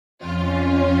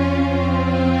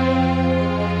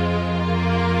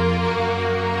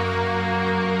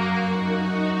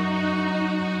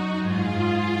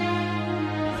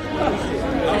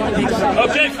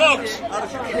folks.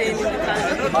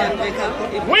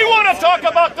 We want to talk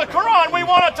about the Quran. We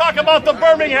want to talk about the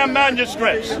Birmingham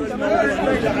manuscripts. And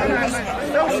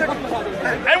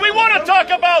we want to talk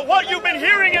about what you've been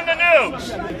hearing in the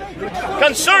news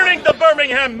concerning the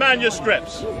Birmingham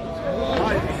manuscripts.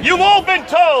 You've all been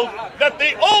told that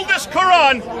the oldest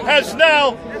Quran has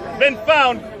now been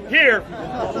found here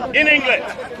in England,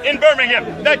 in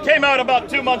Birmingham. That came out about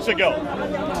 2 months ago.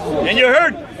 And you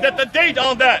heard that the date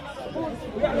on that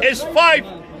is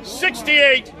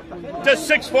 568 to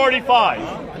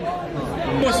 645.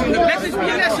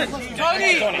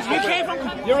 Tony, you came from...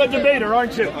 You're a debater,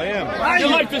 aren't you? I am. You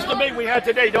like this debate we had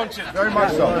today, don't you? Very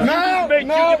much so. No,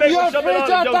 you're free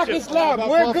to attack Islam.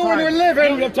 We're going to live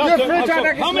in. You're free to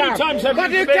attack Islam. How many times have you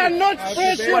debated? But you cannot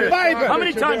preach your Bible. How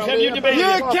many times have you debated?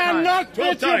 You cannot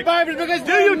preach your Bible because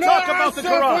do you talk about the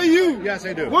Quran? For you. Yes,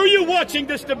 I do. Were you watching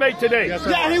this debate today? Yes,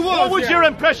 yeah, he was. What was your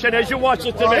impression as you watched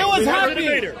this debate? He was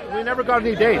happy. We never got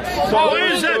any dates. So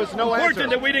Why is that no important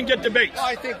that we didn't get debates?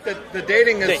 I think that the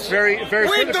dating is very We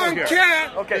critical don't here.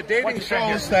 care. Okay, The dating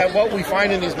shows that what we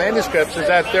find in these manuscripts is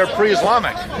that they're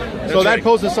pre-Islamic. So that right.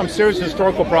 poses some serious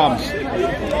historical problems.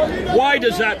 Why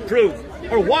does that prove?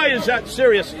 Or why is that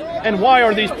serious? And why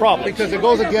are these problems? Because it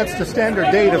goes against the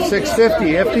standard date of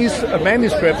 650. If these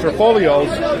manuscripts or folios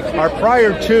are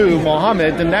prior to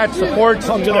Muhammad, then that supports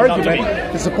the argument.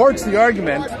 It supports the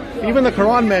argument. Even the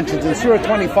Quran mentions in Surah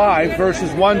 25,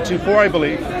 verses 1 to 4, I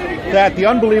believe, that the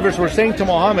unbelievers were saying to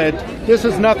Muhammad, this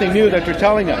is nothing new that you're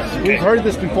telling us. Okay. We've heard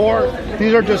this before.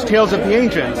 These are just tales of the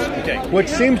ancients, which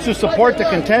seems to support the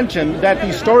contention that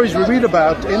these stories we read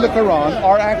about in the Quran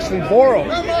are actually borrowed.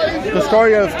 The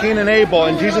story of Cain and Abel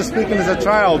and Jesus speaking as a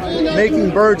child, making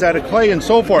birds out of clay and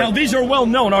so forth. Now, these are well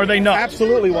known, are they not?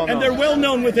 Absolutely well known. And they're well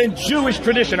known within Jewish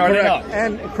tradition, are they not?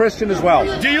 And Christian as well.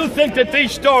 Do you think that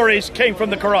these stories came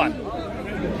from the Quran?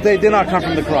 They did not come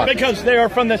from the Quran. Because they are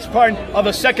from this part of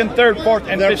the 2nd, 3rd, 4th,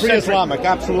 and 5th century. They're pre-Islamic,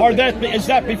 absolutely. Or is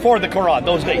that before the Quran,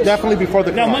 those dates? Definitely before the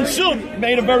Quran. Now, Mansour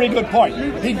made a very good point.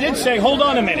 He did say, hold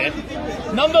on a minute.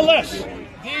 Nonetheless,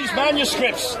 these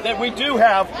manuscripts that we do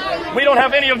have, we don't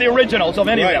have any of the originals of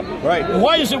any of them. Right.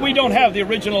 Why is it we don't have the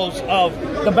originals of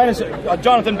the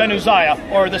Jonathan ben Uzziah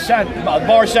or the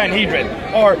Bar Sanhedrin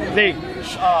or the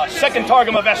Second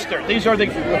Targum of Esther? These are the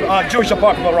Jewish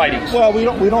apocryphal writings. Well, we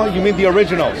don't. You mean the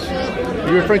originals?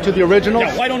 You're referring to the originals?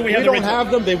 Yeah, why don't we have the the originals? We don't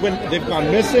have them. They've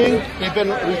gone missing. They've been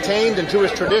retained in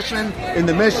Jewish tradition, in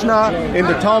the Mishnah, in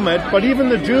the Talmud. But even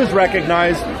the Jews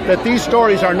recognize that these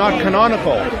stories are not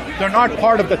canonical. They're not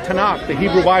part of the Tanakh, the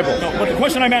Hebrew Bible. No, but the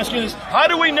question I'm asking is, how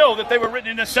do we know that they were written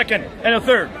in the 2nd, and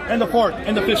the 3rd, and the 4th,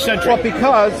 and the 5th century? Well,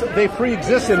 because they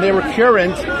pre-existed, they were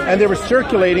current, and they were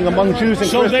circulating among Jews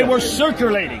and Christians. So they were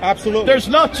circulating. Absolutely. There's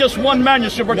not just one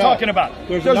manuscript we're talking about.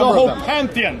 There's a whole of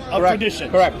pantheon of Correct.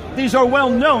 traditions. Correct. These are well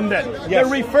known then. Yes. They're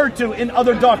referred to in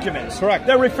other documents. Correct.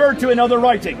 They're referred to in other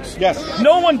writings. Yes.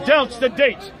 No one doubts the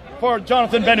dates for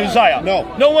Jonathan ben Uzziah.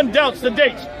 No. No one doubts the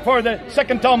dates for the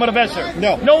 2nd Talmud of Esther.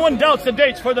 No. No one doubts the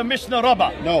dates for the Mishnah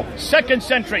Rabbah. No. 2nd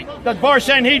century, the Bar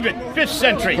Sanhedrin, 5th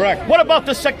century. Correct. What about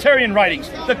the sectarian writings,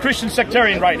 the Christian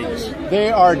sectarian writings?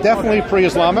 They are definitely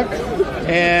pre-Islamic,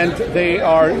 and they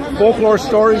are folklore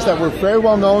stories that were very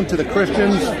well known to the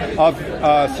Christians of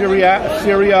Syria,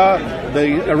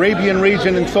 the Arabian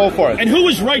region, and so forth. And who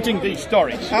was writing these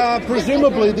stories?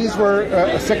 Presumably, these were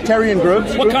sectarian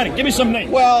groups. What kind of? Give me some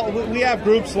names. Well, we have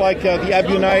groups like the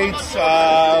Ebionites,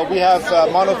 we have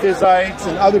Monophysites,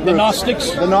 and other groups. The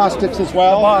Gnostics? The Gnostics as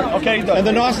well. And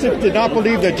the Gnostics did not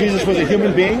believe that Jesus was a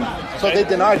human being, so they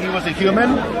denied he was a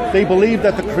human. They believed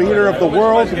that the creator of the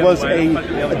world was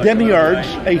a demiurge,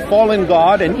 a fallen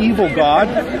god, an evil god,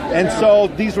 and so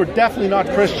these were definitely not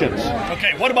Christians.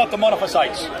 Okay, what about the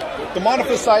Monophysites? The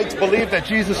Monophysites believed that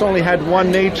Jesus only had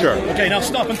one nature. Okay, now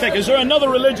stop and think. Is there another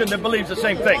religion that believes the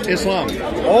same thing? Islam.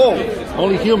 Oh,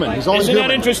 only human. He's only human. Isn't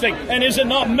that interesting? And is it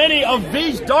not many of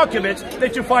these documents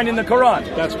that you find in the Quran?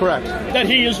 That's correct. That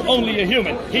he is only a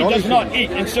human. He does not eat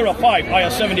in Surah 5,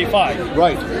 Ayah 75.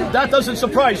 Right. That doesn't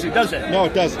surprise you, does it? No,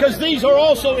 it doesn't. Because these are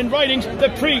also in writings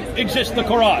that pre-exist the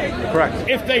Quran. Correct.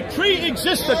 If they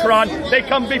pre-exist the Quran, they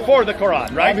come before the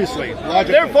Quran, right? Obviously.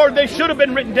 Logically. Therefore, they should have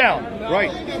been written down.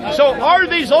 Right. So are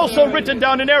these also written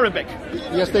down in Arabic?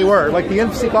 Yes, they were. Like the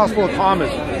Infancy Gospel of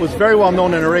Thomas was very well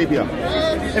known in Arabia.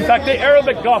 In fact, the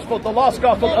Arabic Gospel, the lost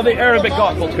Gospel of the Arabic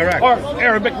Gospels, correct, are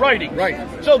Arabic writings.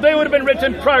 Right. So they would have been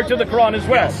written prior to the Quran as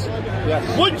well. Yes.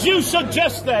 Yes. Would you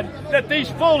suggest then that these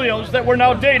folios that we're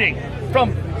now dating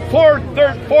from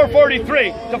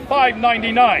 443 to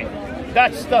 599,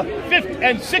 that's the 5th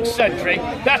and 6th century,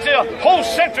 that's a whole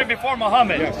century before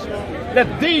Muhammad. Yes.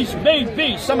 that these may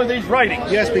be some of these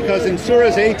writings? Yes, because in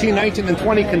Surahs 18, 19, and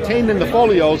 20 contained in the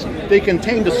folios, they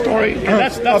contain the story and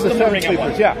that's of the seven Birmingham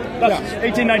one. sleepers. Yeah. That's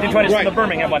 18, 19, 20 Right. the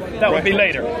Birmingham one. That would be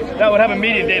later. That would have a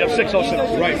meeting date of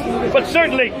 606. Right. But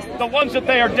certainly the ones that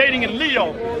they are dating in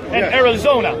Leo and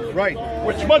Arizona. Right.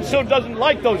 Which Mansur doesn't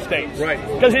like those dates. Right.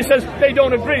 Because he says they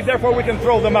don't agree, therefore we can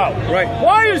throw them out. Right.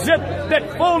 Why is it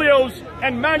that folios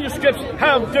and manuscripts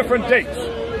have different dates?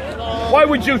 Why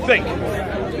would you think?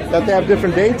 That they have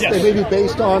different dates? Yes. They may be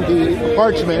based on the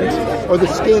parchment or the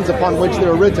skins upon which they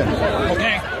were written.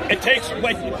 Okay. It takes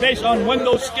based on when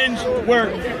those skins were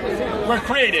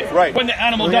created. Right. When the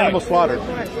animal when died. The animal slaughtered.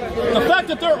 The fact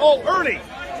that they're all early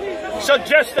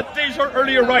suggests that these are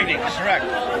earlier writings. Correct.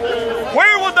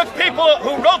 Where would the people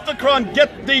who wrote the Quran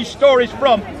get these stories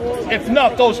from, if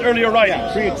not those earlier writings?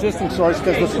 Yeah, pre-existing stories,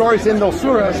 because the stories in those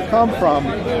surahs come from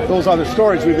those other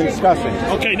stories we've been discussing.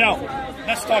 Okay, now,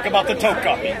 let's talk about the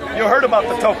Tokah. You heard about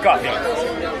the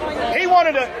Tokah. He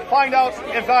wanted to find out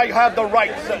if I had the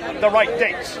right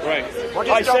dates. Right.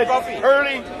 I said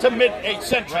early to mid 8th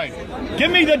century. Right. Give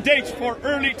me the dates for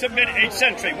early to mid 8th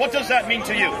century. What does that mean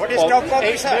to you? What is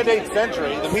mid-8th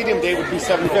century? The medium date would be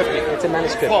 750. It's a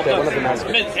manuscript. Well, one of the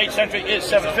manuscripts. Mid 8th century is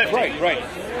 750. Right,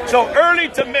 right. So early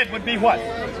to mid would be what?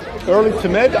 Early to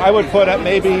mid, I would put at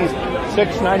maybe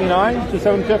 699 to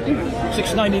 750.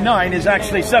 699 is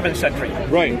actually 7th century.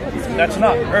 Right. That's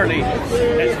not early.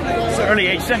 It's early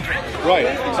 8th century. Right.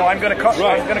 So I'm going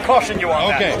to caution you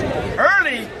on Okay. that.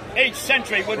 Early 8th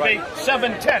century would be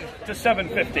 710 to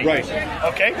 750. Right.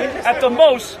 Okay. At the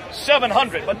most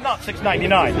 700, but not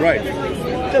 699. Right.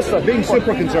 Just being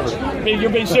super conservative. You're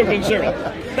being super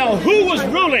conservative. Now, who was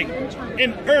ruling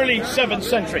in early 7th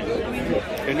century?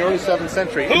 In early 7th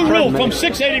century. Who ruled from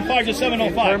 685 to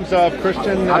 705? In terms of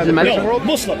Christian world?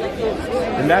 Muslim.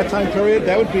 In that time period,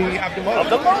 that would be Abdul Malik.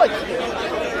 Abdul Malik.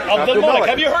 Abdul Malik.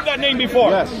 Have you heard that name before?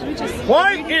 Yes.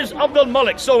 Why is Abdul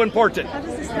Malik so important? How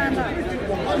does this stand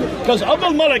up? Because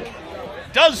Abdul Malik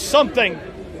does something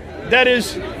that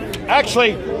is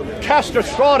actually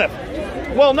catastrophic.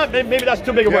 Well, maybe that's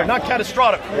too big a word, not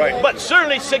catastrophic, Right. but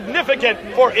certainly significant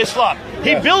for Islam.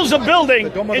 He builds a building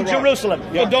in Jerusalem,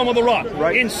 the Dome of the Rock,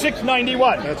 in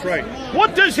 691. That's right.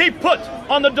 What does he put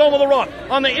on the Dome of the Rock?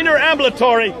 On the inner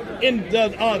ambulatory in the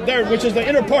there, which is the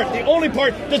inner part, the only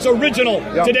part that's original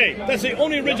today. That's the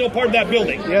only original part of that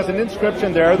building. He has an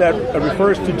inscription there that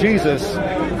refers to Jesus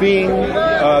being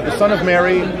the son of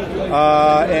Mary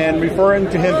and referring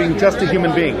to him being just a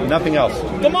human being, nothing else.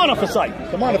 The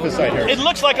Monophysite. The Monophysite here. It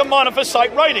looks like a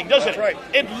Monophysite writing, doesn't it? That's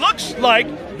right. It looks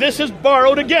like this is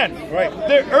borrowed again. Right.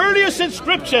 The earliest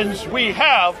inscriptions we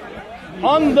have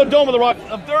on the Dome of the Rock,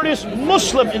 the earliest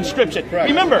Muslim inscription. Correct.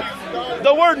 Remember,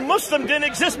 the word Muslim didn't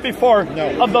exist before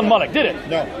Abdul Malik, did it?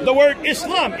 No. The word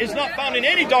Islam is not found in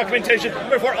any documentation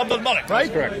before Abdul Malik,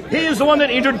 right? That's correct. He is the one that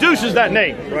introduces that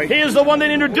name. Right. He is the one that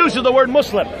introduces the word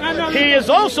Muslim. He is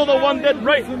also the one that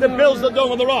builds the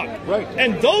Dome of the Rock. Right.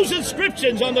 And those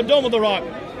inscriptions on the Dome of the Rock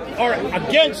are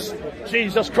against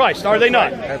Jesus Christ, are they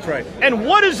not? That's right. And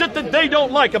what is it that they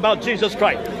don't like about Jesus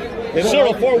Christ?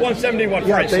 Surah 4:171, for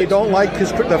Yeah, instance. they don't like the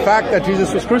fact that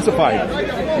Jesus was crucified.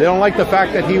 They don't like the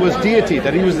fact that he was deity,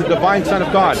 that he was the divine Son of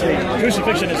God.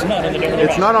 Crucifixion is not on the Dome of the Rock.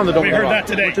 It's not on the Dome of the Rock. We heard that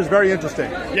today. Which is very interesting.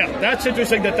 Yeah, that's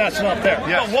interesting that that's not there.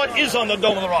 Yes. But what is on the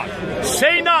Dome of the Rock?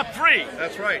 Say not three,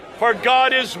 That's right. for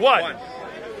God is one, One.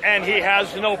 and he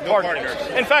has no partners.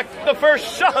 In fact, the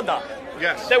first Shahada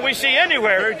Yes. that we see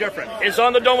anywhere Very different. is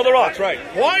on the Dome of the Rock. That's right.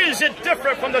 Why is it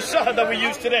different from the Shahada we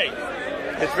use today?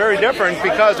 It's very different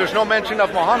because there's no mention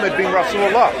of Muhammad being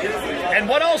Rasulullah. And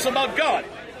what else about God?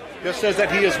 It just says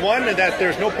that he is one and that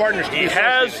there's no partners to He be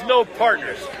has associated. no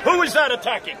partners. Who is that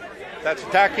attacking? That's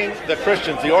attacking the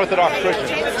Christians, the Orthodox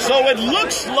Christians. So it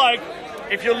looks like,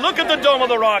 if you look at the Dome of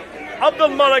the Rock, Abdul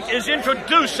Malik is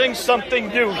introducing something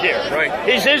new here. Right.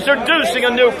 He's introducing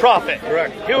a new prophet.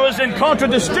 Correct. He was in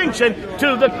contradistinction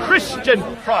to the Christian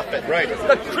prophet. Right.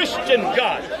 The Christian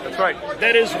God. That's right.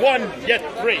 That is one yet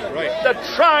three. Right. The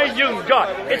triune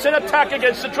God. It's an attack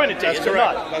against the Trinity, That's is it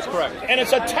correct. not? That's correct. And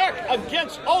it's an attack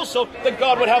against also that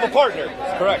God would have a partner.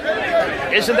 Correct.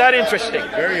 Isn't that interesting?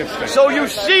 Very interesting. So you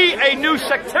see a new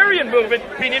sectarian movement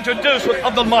being introduced with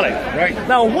Abdul Malik. Right.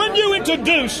 Now, when you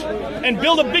introduce and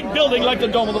build a big building like the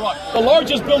Dome of the Rock, the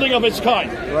largest building of its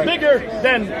kind, Right. bigger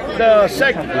than the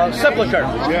sepulcher,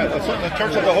 Yeah, the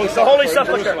Church of the Holy Sepulchre. the Holy in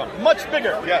Sepulcher, Jerusalem. much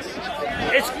bigger. Yes.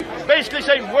 It's basically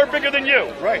saying we're bigger than you.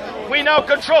 Right. We now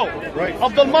control. Right.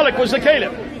 Abdul Malik was the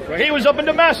caliph. Right. He was up in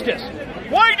Damascus.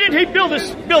 Why did he build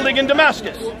this building in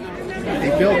Damascus? He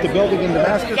built the building in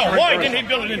Damascus. No, why didn't he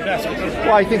build it in Damascus?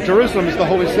 Well, I think Jerusalem is the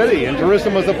holy city, and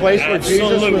Jerusalem was the place where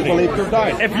Jesus was believed to have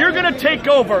died. If you're going to take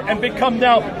over and become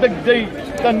now the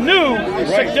new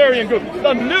sectarian group,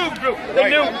 the new group, the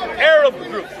new Arab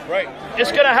group,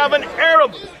 it's going to have an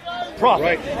Arab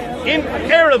prophet in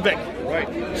Arabic.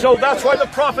 So that's why the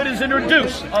prophet is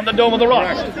introduced on the Dome of the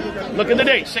Rock. Look at the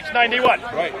date, 691.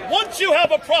 Once you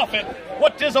have a prophet,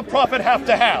 what does a prophet have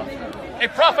to have? A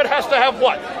prophet has to have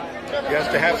what? He has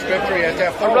to have scripture, he has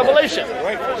to have a revelation.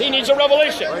 He needs a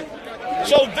revelation.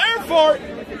 So therefore,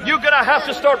 you're going to have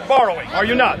to start borrowing, are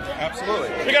you not? Absolutely.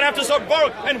 You're going to have to start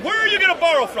borrowing. And where are you going to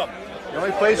borrow from? The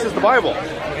only place is the Bible.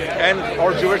 And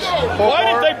or Jewish folklore.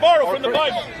 Why did they borrow from the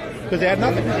Bible? Because they had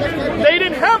nothing. They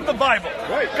didn't have the Bible.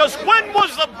 Because when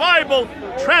was the Bible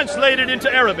translated into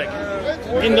Arabic?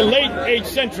 In the late 8th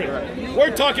century.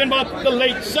 We're talking about the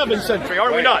late 7th century,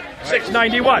 are we not?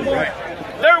 691.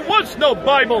 There was no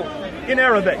Bible in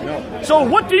Arabic. So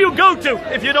what do you go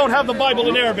to if you don't have the Bible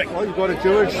in Arabic? Well, you go to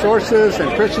Jewish sources and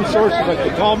Christian sources like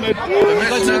the Talmud. You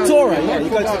go to the Torah, you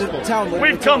go to the Talmud.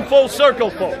 We've come full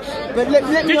circle, folks.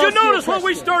 Did you notice what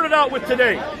we started out with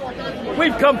today?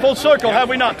 We've come full circle, have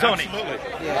we not, Tony? Absolutely.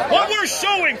 What we're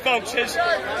showing, folks, is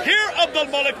here Abdul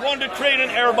Malik wanted to create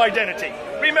an Arab identity.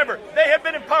 Remember, they had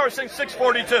been in power since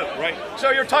 642.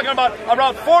 So you're talking about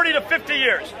around 40 to 50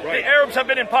 years. The Arabs have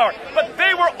been in power. But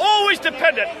they were always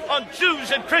dependent on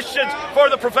Jews and Christians for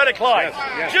the prophetic line.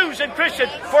 Jews and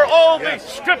Christians for all the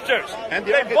scriptures. And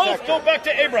they both go back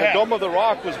to Abraham. The Dome of the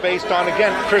Rock was based on,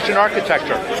 again, Christian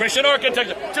architecture. Christian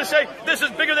architecture. To say, this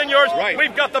is bigger than yours,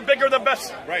 we've got the bigger, the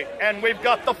best. And we've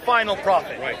got the final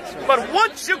prophet. But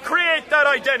once you create that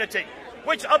identity,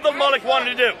 which Abdul Malik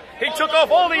wanted to do, he took off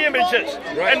all the images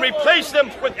and replaced them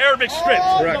with Arabic script.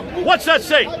 What's that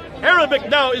say? Arabic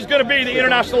now is going to be the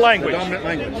international language. The dominant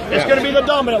language. It's going to be the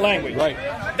dominant language.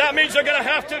 That means they're going to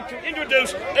have to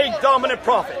introduce a dominant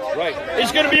prophet.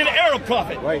 It's going to be an Arab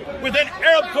prophet with an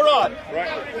Arab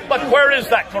Quran. But where is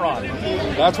that Quran?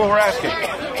 That's what we're asking.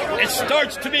 It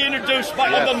starts to be introduced by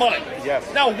Abdul Malik.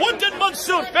 Now, what did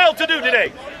Mansour fail to do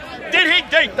today? Did he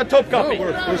date the Topkapi?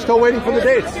 No, we're still waiting for the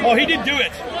dates. Oh, he did do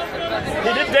it.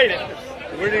 He did date it.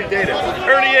 Where did he date it?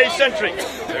 Early 8th century.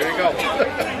 There you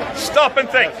go. Stop and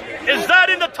think. Is that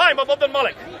in the time of Abdul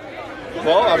Malik?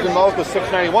 Well, Abdul Malik was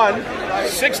 691.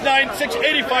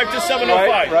 685 to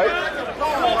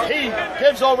 705. He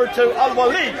gives over to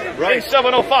Al-Walid in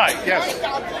 705.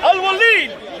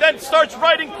 Al-Walid then starts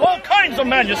writing all kinds of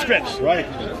manuscripts.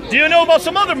 Do you know about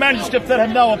some other manuscripts that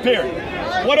have now appeared?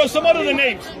 What are some other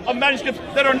names of manuscripts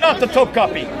that are not the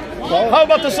Topkapi? How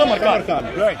about the Samarkand?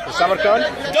 The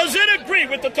Samarkand? Does it agree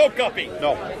with the Topkapi?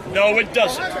 No. No, it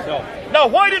doesn't. Now,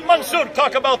 why did Mansour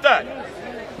talk about that?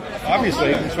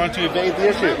 Obviously, he's trying to evade the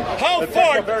issue.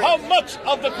 How much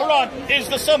of the Quran is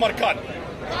the Samarkand?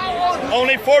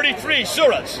 Only 43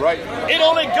 surahs. It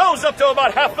only goes up to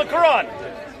about half the Quran.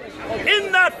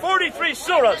 In that 43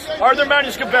 surahs, are there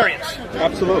manuscript variants?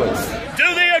 Absolutely.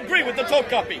 Do they agree with the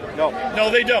Topkapi? No. No,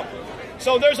 they don't.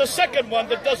 So there's a second one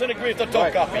that doesn't agree with the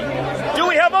Topkapi. Do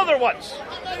we have other ones?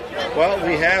 Well,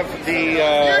 we have the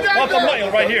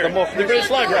Mail right here, the British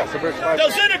Library. Yes, the British Library.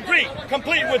 Does it agree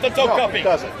complete with the Topkapi? No, it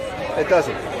doesn't. It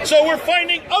doesn't. So we're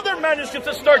finding other manuscripts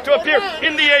that start to appear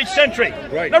in the 8th century.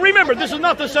 Now remember, this is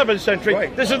not the 7th century.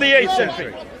 This is the 8th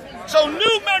century. So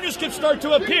new manuscripts start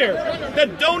to appear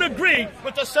that don't agree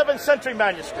with the 7th century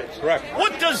manuscripts.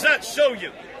 What does that show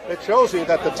you? It shows you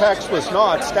that the text was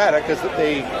not static, as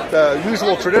the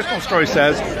usual traditional story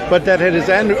says, but that it has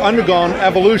undergone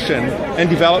evolution and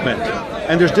development.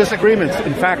 And there's disagreements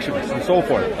in factions and so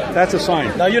forth. That's a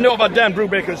sign. Now, you know about Dan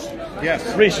Brubaker's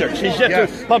research. He's yet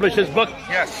to publish his book.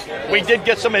 We did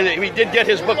get we did get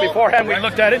his book beforehand. We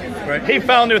looked at it. He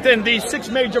found within these 6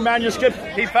 major manuscripts,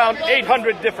 he found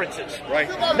 800 differences.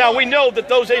 Now, we know that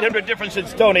those 800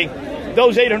 differences, Tony,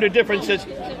 those 800 differences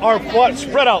are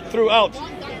spread out throughout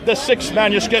the 6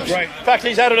 manuscripts. In fact,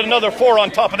 he's added another 4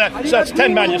 on top of that, so that's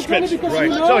 10 manuscripts.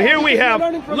 So here we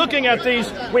have, looking at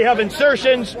these, we have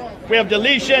insertions, we have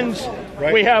deletions,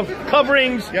 we have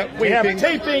coverings, we have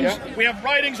tapings, we have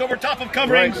writings over top of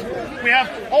coverings, we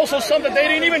have also some that they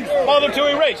didn't even bother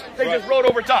to erase. They just wrote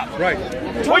over top.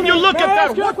 When you look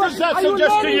at that, what does that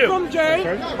suggest to you?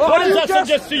 What does that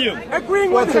suggest to you?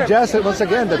 Well, it suggests, once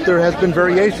again, that there has been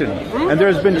variation and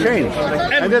there has been change.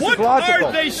 And this what is logical.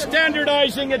 are they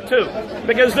standardizing it to?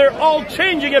 Because they're all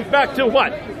changing it back to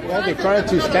what? Well, they tried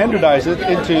to standardize it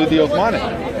into the Uthmanic,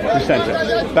 you sent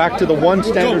it. Back to the one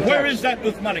standard So where text. is that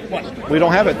Uthmanic one? We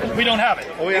don't have it. We don't have it.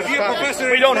 Oh, we have a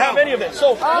copy. We don't have any of it.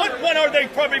 So what one are they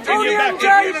probably bringing back to?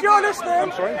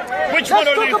 I'm sorry? Which one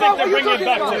are they think they're bringing it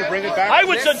back to? Bring it back? I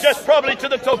would suggest probably to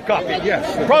the Taupe copy.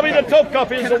 Yes. Probably the Taupe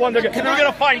copy is the one we're going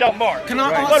to find out more.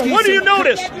 But what do you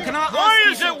notice? Why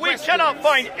is it we cannot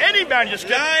find any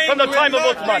manuscript from the time of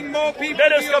Uthman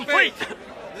that is complete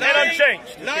and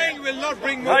unchanged? Lying will not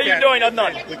bring more How are you doing,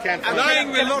 Adnan? We can't find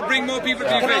Lying will not bring more people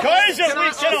to faith. Why is it we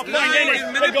cannot find any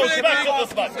that goes back to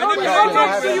Uthman?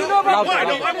 Why?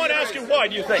 No, I want to ask you why,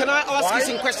 do you think? Can I ask you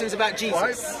some questions about Jesus?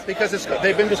 Why? Because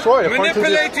they've been destroyed. According to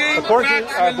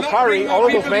Bukhari, all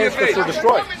of those manuscripts were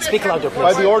destroyed. Speak louder, please.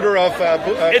 By the order of...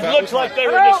 It looks like they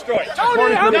were destroyed. Now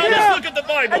let's look at the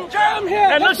Bible.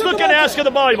 And let's look and ask of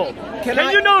the Bible.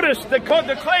 Can you notice the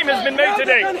claim has been made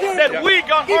today that we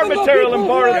got our material and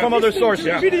borrowed from other sources?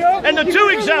 And the two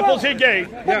examples he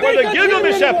gave were the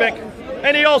Gilgamesh epic,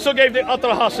 and he also gave the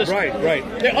Atrahasis. Right.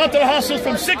 The Atrahasis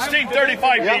from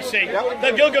 1635 BC,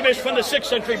 the Gilgamesh from the 6th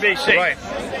century BC. Right.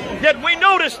 Yet we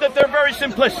notice that they're very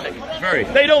simplistic. Very.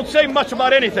 They don't say much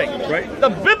about anything. Right. The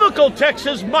biblical text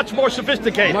is much more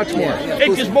sophisticated. Much more.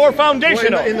 It is more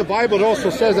foundational. Well, in the Bible, it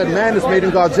also says that man is made in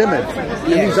God's image.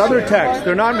 In these other texts,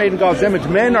 they're not made in God's image.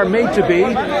 Men are made to be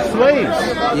slaves.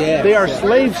 Yeah. They are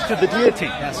slaves to the deity.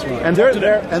 That's right. And they're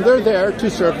there to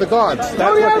serve the gods.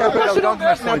 That's what Capital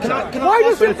Gilgamesh points out. Why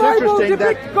does But the it's Bible interesting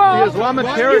that depict God? the Islamic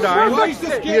paradigm,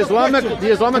 the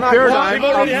Islamic paradigm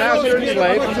of master and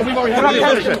slave.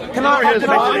 The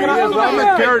Islamic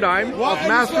paradigm of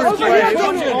master and slave.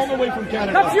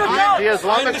 That's your job. The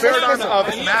Islamic paradigm of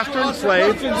master and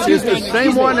slave is the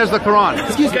same one as the Quran.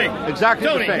 Exactly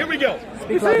Tony, the same. here we go.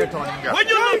 When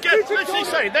you look at, let's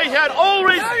just say, they had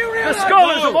always, the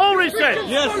scholars have always said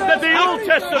that the Old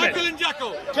Testament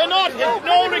cannot, not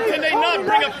only can they not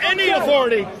bring up any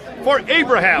authority for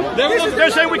Abraham,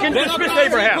 they're saying we can dismiss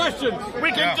Abraham.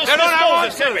 We can dismiss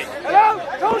Moses, can we?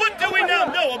 What do we now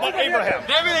know about Abraham?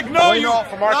 We know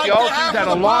from archaeology that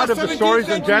a lot of the stories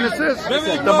in Genesis,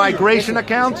 the migration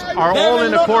accounts, are all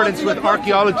in accordance with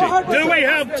archaeology. Do we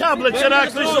have tablets that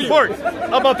actually support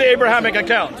about the Abrahamic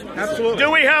account? Absolutely. Do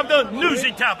we have the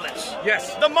Nuzi tablets?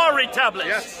 Yes. The Mari tablets?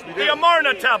 Yes, we do. The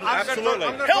Amarna tablets?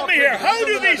 Absolutely. Help me here. How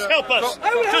do these help us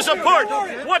to support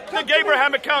what the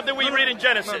Abraham account that we read in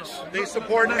Genesis? They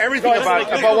support everything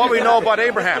about what we know about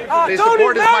Abraham. They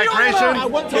support his migration.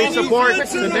 They support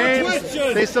the names.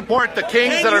 They support the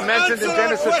kings that are mentioned in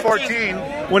Genesis 14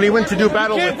 when he went to do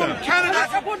battle with them.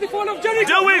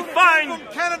 Do we find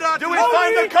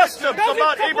the customs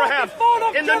about Abraham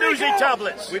in the Nuzi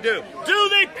tablets? We do. Do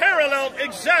they parallel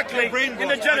exactly in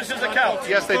the Genesis account?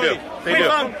 Yes, they do. They We do.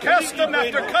 found custom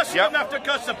after custom after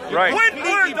custom. Right. When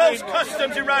were those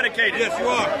customs eradicated? Yes, you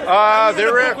are. They're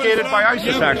eradicated by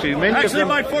ISIS, actually. Many of Actually, them.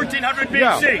 by 1400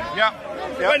 BC. Yeah.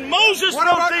 When Moses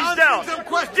wrote these down,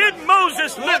 did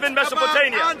Moses live in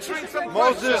Mesopotamia?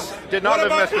 Moses did not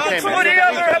live in Mesopotamia. Would he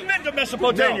ever have been to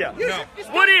Mesopotamia? No.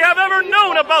 Would he have ever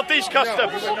known about these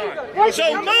customs?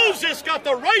 So Moses got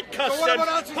the right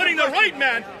customs, putting the right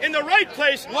man in the right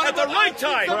place at the right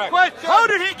time. How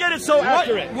did he get it so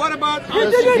accurate? What about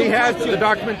He has the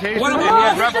documentation and he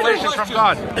has revelation from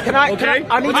God.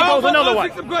 I need to pose another one.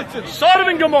 Sodom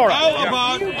and Gomorrah.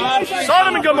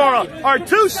 Sodom and Gomorrah are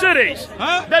two cities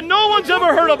that no one's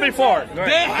ever heard of before.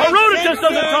 Herodotus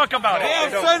doesn't talk about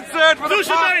it.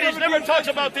 Thucydides never talks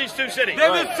about these two cities.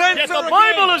 Yet the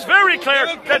Bible is very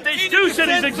clear that these two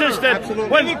cities existed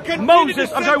when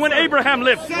when Abraham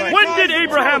lived. When did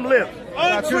Abraham live?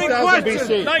 2000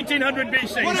 BC. 1900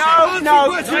 BC. No,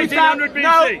 1900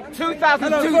 BC.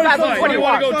 2021. You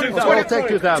want to go 2000? We'll take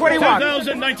 2000.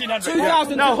 2000,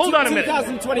 1900. Now hold on a minute.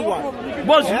 2021.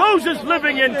 Was Moses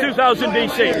living in 2000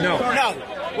 BC? No.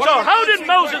 So how did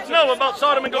Moses know about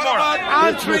Sodom and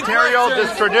Gomorrah? This material,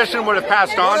 this tradition would have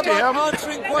passed on to him,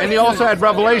 and he also had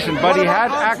revelation, but he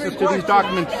had access to these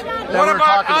documents that we're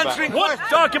talking about. What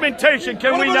documentation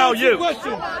can we now use?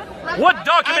 What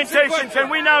documentation can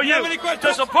we now use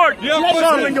to support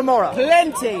Sodom and Gomorrah?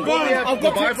 Plenty. I've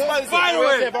got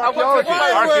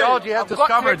Archaeology has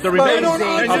discovered the remains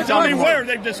And you tell me where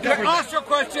they've discovered it. Ask your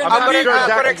question. I'm not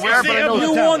sure exactly where, but I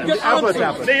know the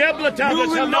tablets. The Ebla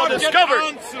tablets have now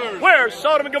discovered where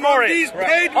Sodom and Gomorrah is. On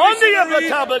the Ebla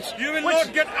tablets,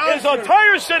 which is an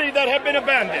entire city that had been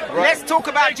abandoned. Let's talk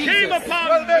about They Jesus. came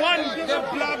upon one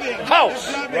house.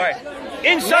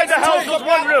 Inside the house was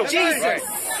one room. Jesus.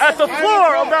 At the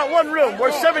floor of that one room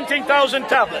were 17,000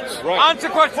 tablets. Answer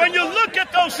question. When you look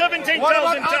at those 17,000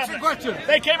 tablets,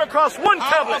 they came across one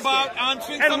tablet. About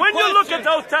answering and some when you look questions?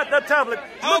 at that tablet,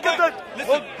 look at the...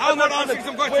 Listen, how about answering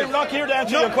some questions? We're not here to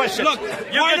answer your questions. Look,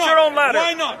 you why get not? your own ladder.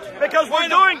 Why not? Because Why we're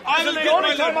not? doing... I This is will the get only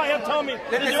my time ladder. I have Tommy.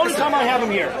 This is the only time I have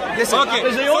him here. Okay.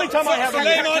 This is the only time I have him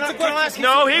here. Answer questions.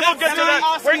 No, he will get to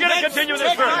that. We're going to continue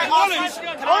this further.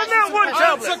 On that one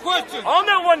tablet, on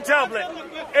that one tablet,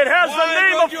 it has the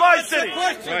name of 5 cities.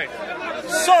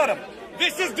 Sodom.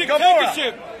 This is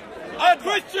dictatorship. A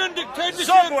Christian dictatorship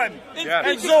Sodom in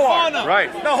and Speaker's Zoar. Corner. Right.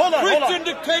 Now hold on, hold Christian on.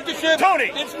 dictatorship Tony.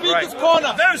 in Speaker's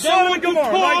Corner. There's They Sodom want and to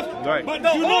Gomorrah, talk, right? but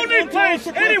The do not only want to place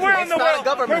answer anywhere in the It's not a world where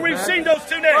government, we've man. seen those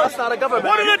 2 names. That's not a government.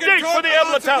 What are the You can dates talk for the and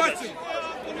Ebla answer tablets? questions.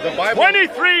 The Bible.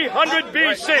 2300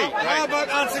 BC. How about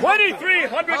answering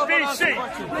 2300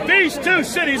 BC. These 2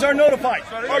 cities are notified,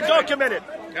 are documented.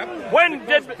 When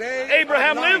did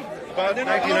Abraham live? About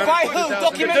 1900. By who?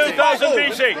 Documented by 2000 who?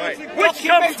 BC. Which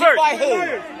comes Documented by first?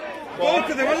 who? both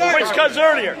of them are Which comes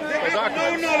earlier?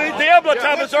 The Ebla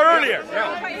tablets are earlier.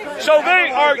 So they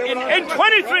are in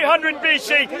 2300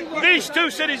 BC. These 2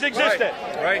 cities existed.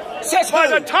 Right. By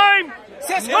the time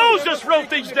Moses wrote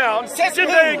these down, did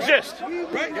they exist?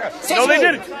 No, they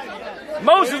didn't.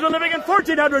 Moses was living in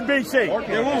 1400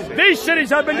 BC. These cities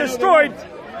have been destroyed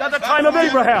at the time of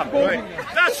Abraham.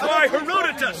 That's why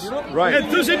Herodotus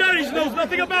and Thucydides knows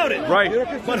nothing about it.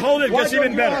 But hold it, gets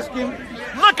even better.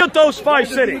 Look at those 5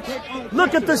 cities.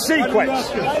 Look at the sequence.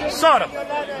 Sodom,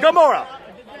 Gomorrah,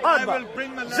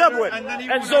 Admah,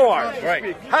 Zebulun, and Zoar.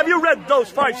 Have you read those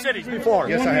 5 cities before?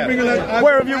 Yes, I have.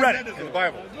 Where have you read it? In the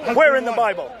Bible. Where in the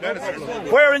Bible?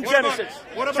 Genesis. Where in Genesis?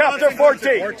 Chapter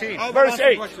 14, verse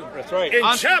 8. That's right. In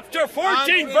chapter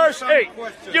 14, verse 8,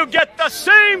 you get the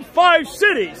same 5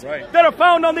 cities that are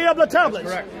found on the Ebla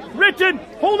tablets. Written,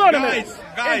 hold on a minute,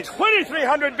 in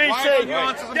 2300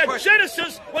 BC. The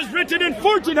Genesis was written in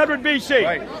 1400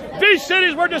 BC. These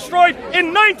cities were destroyed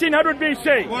in 1900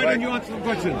 BC. Why don't you answer the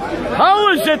question? How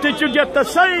is it that you get the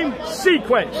same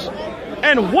sequence?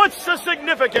 And what's the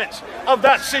significance of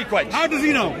that sequence? How does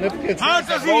he know? How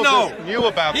does he know? Knew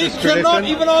about He this tradition, cannot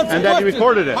even answer and that he questions.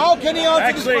 recorded it. How can he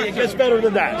answer this Actually, it question? gets better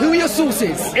than that. Who are your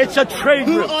sources? It's a trade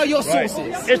Who route. are your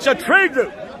sources? It's a trade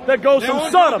route that goes from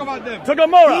won't talk Sodom about them. to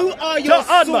Gomorrah Who are to your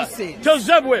Admah sources? to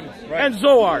Zebulun and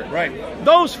Zoar.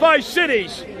 Those 5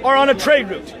 cities are on a trade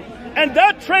route. And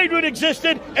that trade route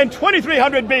existed in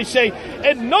 2300 BC.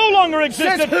 It no longer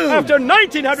existed after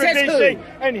 1900 BC.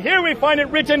 And here we find it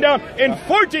written down in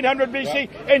 1400 BC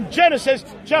in Genesis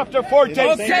chapter 14.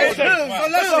 Okay, so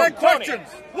let's take questions.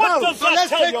 What does that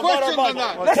tell you about our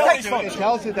Bible? It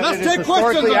tells you that Let's it is take historically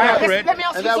questions on that. accurate Let me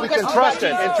ask and you that some we can questions trust about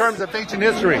it in Jesus. terms of ancient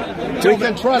history. We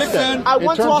can trust it Listen, I in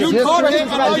want to terms ask of you history,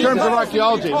 questions about in terms of Jesus.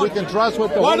 archaeology. We can trust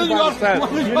what the Why Holy don't you Bible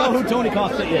ask? says. You know who Tony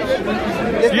Costa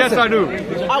is? Yes, I do.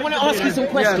 I want to ask you some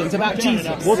questions about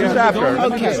Jesus. We'll do it after.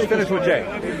 Okay. Let's finish with Jay.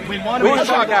 We want We can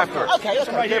talk after. Okay,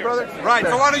 okay. right here. brother? Right,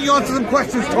 so why don't you answer some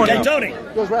questions, Tony? Hey, Tony.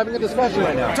 Because we're having a discussion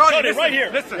right now. Tony, listen, right here.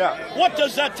 listen. What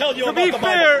does that tell you To about be the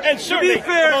fair, Bible? And certainly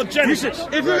about Genesis.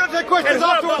 If you're going to take questions And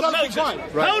what afterwards, about that's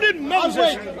Moses? fine. How did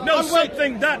Moses know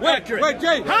something that accurate? Wait,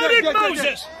 Jay. How Jay, did Jay, Jay,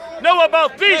 Moses know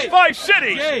about these Jay. 5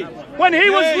 cities Jay. when he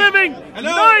was Jay. living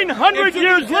Hello? 900 If you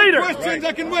years take later? questions,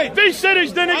 I can wait. These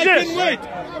cities didn't I exist. can wait.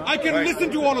 I can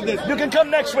listen to all of this. You can come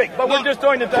next week, but we're just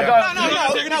doing the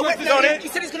No, Wait, Tony, he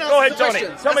said he's going to go answer ahead, some Tony.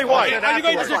 questions. Tell me why. Are you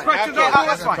going to take questions Yeah, afterwards?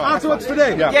 that's fine. Answer what's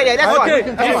today. Yeah, that's Okay,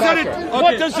 fine. he said it.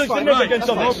 What does the significance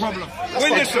of this?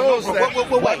 It shows that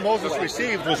what Moses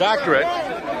received was accurate,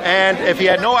 and if he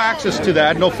had no access to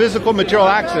that, no physical material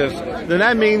access, then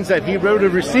that means that he would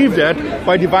have received it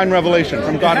by divine revelation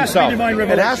from God has to be himself. divine It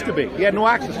revelation. has to be. He had no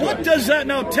access to What it. does that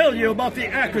now tell you about the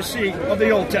accuracy of the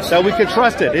Old Testament? That we can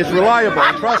trust it. It's reliable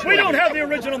and We trustworthy. don't have the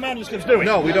original manuscripts, do we?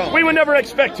 No, we don't. We would never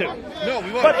expect to. No,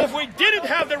 we won't. But if we didn't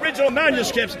have the original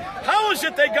manuscripts, how is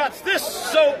it they got this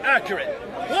so accurate?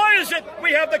 Why is it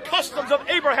we have the customs of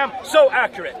Abraham so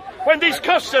accurate when these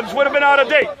customs would have been out of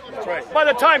date? By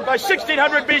the time, by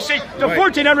 1600 BC to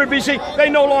 1400 BC, they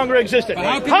no longer existed.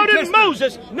 how can How you did test them?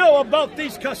 Moses know about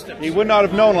these customs? He would not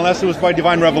have known unless it was by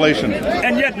divine revelation.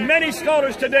 And yet many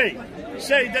scholars today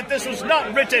say that this was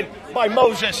not written by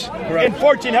Moses in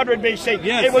 1400 BC.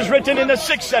 Yes. It was written in the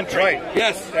 6th century.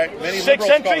 Yes. 6th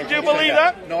century, do you believe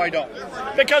that? No, I don't.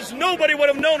 Because nobody would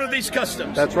have known of these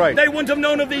customs. That's right. They wouldn't have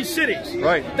known of these cities.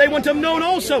 Right. They wouldn't have known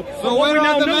also of So what we where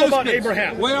now are the know about manuscripts?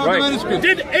 Abraham. Where are Right. the manuscripts?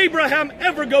 Did Abraham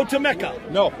ever go to Mecca?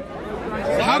 No.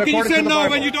 How can you according say to the no Bible.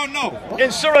 when you don't know?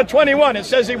 In Surah 21, it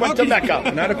says he went to How can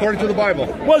Mecca. Not according to the Bible.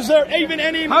 Was there even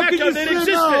any How can Mecca you that say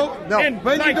existed no No. in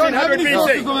when you don't have 1900 any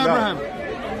sources from BC? Abraham?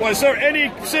 Was there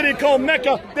any city called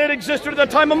Mecca that existed at the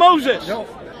time of Moses? No.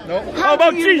 How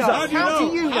about Jesus? How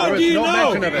do you know? How do you no know?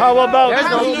 mention of it. How about There's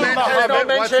no mention of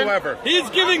it whatsoever. He's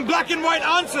giving black and white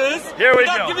answers. Here we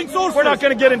without go. giving sources. We're not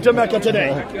going to get into Mecca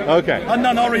today. Okay.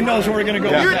 None already knows where we're going to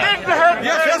go. Yeah. with that.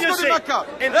 Yes, let's You go to see,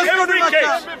 Mecca. in Let's go to every Mecca.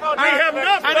 case, we have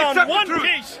not And found accept the one truth.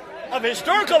 piece of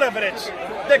historical evidence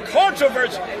that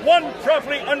controverts one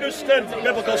properly understood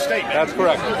biblical statement. That's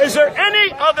correct. Is there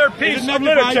any other piece of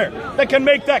literature that can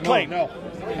make that claim? No.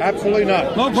 Absolutely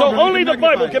not. No So problem. only the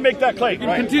Bible can make that claim.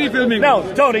 Continue filming. Now,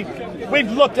 Tony,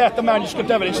 we've looked at the manuscript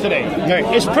evidence today.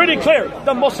 Okay. It's pretty clear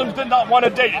the Muslims did not want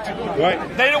to date it. Right.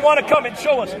 They didn't want to come and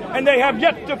show us. And they have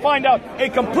yet to find out a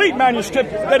complete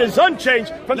manuscript that is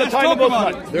unchanged from the Let's time talk of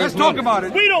about Muhammad. it. Let's talk about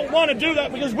it. We don't want to do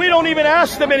that because we don't even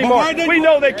ask them anymore. why don't We you-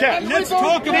 know they can't. Let's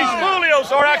talk These about it.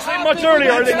 folios are actually much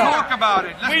earlier Let's than that. talk about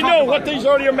it. Let's We talk know about what it. these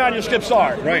earlier manuscripts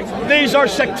are. Right. These are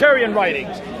sectarian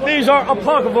writings. These are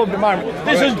apocryphal manuscripts.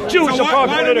 This is Jewish So why apocryphal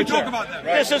don't we literature. talk about that?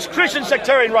 This is Christian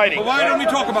sectarian writing. But why don't we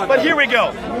talk about But that? here we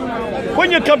go.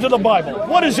 When you come to the Bible,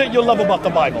 what is it you love about the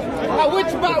Bible?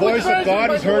 The voice of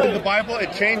God is heard in the Bible.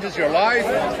 It changes your life.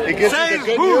 It gives you the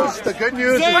good news. The good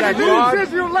news is that God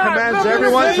commands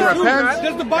everyone to repent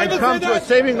Does the Bible and come say to a that?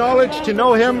 saving knowledge, to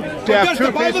know Him, to have Does true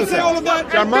the Bible peace with say all of Him.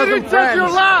 that? Our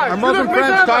Muslim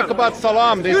friends talk about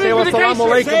salam. They say, well, salam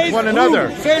alaikum to one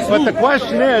another. Says But who? the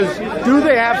question is, do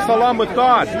they have salam with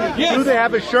God? Yes. Do they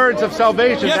have assurance of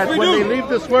salvation Yes, that we when do. they leave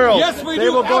this world, Yes, we they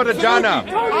do. will go to Absolutely. Jannah?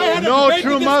 I had a No debate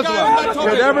true with this guy on that Muslim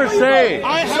topic. should ever say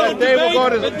I had a that they will debate go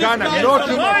with to this Jannah. guy. No The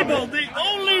true Bible, the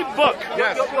only book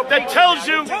Yes. that tells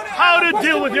you how to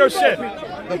deal with your sin.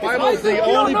 The Bible is the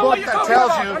only book that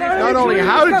tells you not only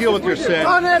how to deal with your sin,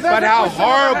 but how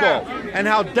horrible and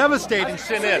how devastating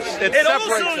sin is. It It also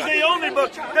separates is us. the only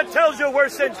book that tells you where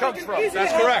sin comes from.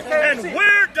 That's correct. And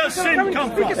where does sin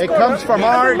come from? It comes from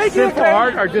our sinful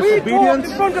heart, our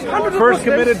disobedience, first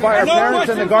committed by our parents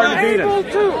in the Garden of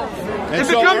Eden. And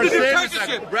so our sin is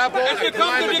a rebel and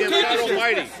crime against God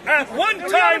Almighty. At one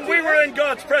time, we were in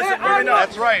God's presence, were we not?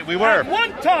 That's right, we were. At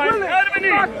one time, Adam and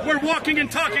Eve were walking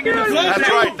and talking in the cool of the That's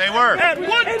day. right, they were. At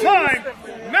one time,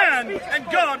 man and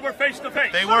God were face to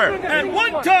face. They were. At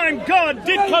one time, God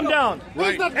did come down.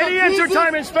 Right. And He entered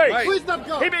time and space. Right. He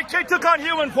took on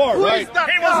human form. Right.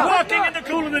 He was walking in the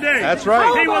cool of the day. That's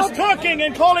right. He was talking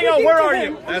and calling out, where are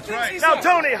you? That's right. Now,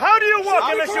 Tony, how do you walk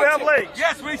unless you have legs?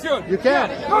 Yes, we should. You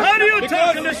can't. How do you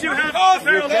talk unless you have a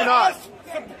pair of legs? cannot.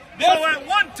 So at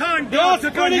one time, God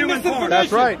took on human form.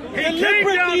 That's right. He came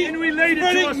down and related to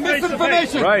us face to face.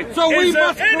 misinformation. Right. So we Is there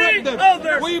must correct any them.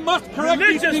 other We must correct these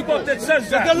religious people. book that says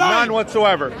They're that? lying. None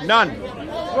whatsoever. None.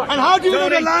 And how do you know Tony,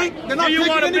 they're lying? They're not do you taking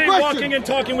want to any be questions. walking and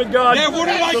talking with God? They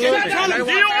wouldn't like any Absolutely. challenge.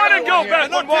 Do you want to go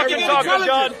back and walk and talk with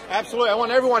God? Absolutely. I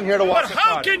want everyone here to But walk with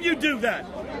how God. can you do that?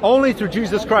 Only through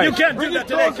Jesus You Christ. can't do Bring that it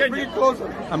today, closer. can Bring you? it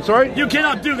closer. I'm sorry? You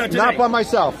cannot do that today. Not by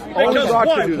myself. Only Because God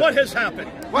why? can do What that. has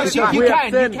happened? Well, you We have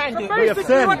can sinned. do it. We have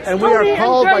sinned, and we are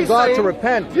called by God to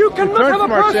repent. You to cannot turn have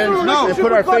from a our personal sins No. and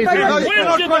put our faith in No, Jesus you When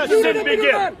Christ. did that sin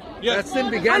begin? That sin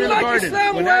began in the garden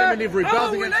when Adam and Eve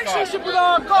rebelled against God. with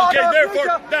our God. Okay,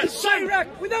 therefore, that sin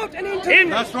without any in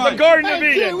That's the right. Garden of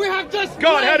Eden, we have just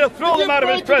God had to throw them out of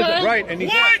His presence. Right, and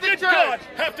Why did God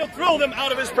have to throw them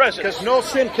out of His presence? because no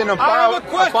sin can I have a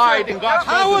question. abide in God's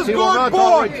How presence. was He will God not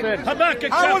born? tolerate sin.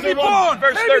 Habakkuk How was chapter he 1, born?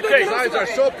 verse His 13. eyes are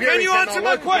so pure, Can he you cannot answer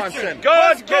my look upon question? sin.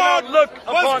 God Was cannot look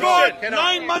upon was God sin.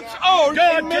 9 months old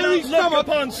God in Mary's cannot look stomach?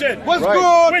 upon sin. Was Right.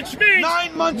 God Which means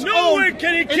 9 months nowhere old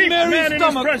can He in keep Mary's man in His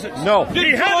stomach? presence. No.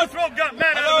 He had to throw man out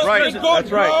of His Right. presence. Did God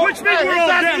That's right. grow? Which means we're all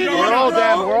damned. We're all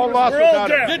damned. We're all lost We're all without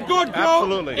damned. Him. Did God grow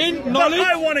Absolutely. in But knowledge,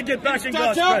 I want to get back in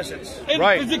God's stature, presence. in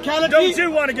Right. physicality? Don't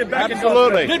you want to get back in God's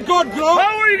Absolutely. presence? Did God grow?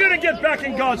 How are you going to get back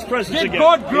in God's presence Did again?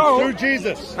 God grow? Through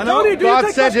Jesus. Hello?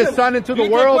 God sent His Son into the You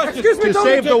take world questions. to Excuse me, Tony,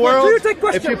 save the take world. questions. You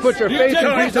take If you put your You faith take in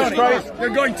Tony, Jesus Tony, Christ, you're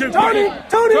going too Tony, quick.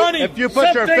 Tony, if you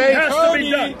put your Something faith, has to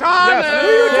be done.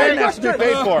 yes, sin has to be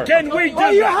paid for. Can we do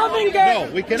Are you that? having No,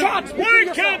 we cannot. Why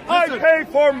can't I pay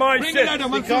for my bring it sin? out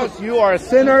of one Because source. you are a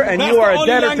sinner and That's you are the a only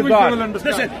debtor to language we will God.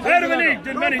 understand. Listen, Adam and Eve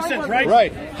did many sins, right?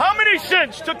 Right. How many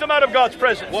sins took them out of God's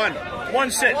presence? One.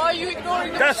 One sin. Why are you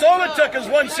ignoring That's all it took is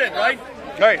one sin, right?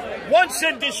 Right. One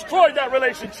sin destroyed that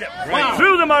relationship. Right.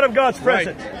 Threw them out of God's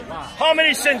presence. How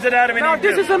many sins did Adam and Now Eve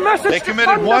this do? is a message. They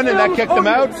committed one and that kicked them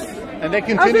out. And they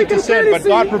continue to sin, but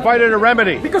God provided a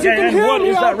remedy. Because you can and hear what me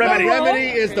is that out remedy? The there, remedy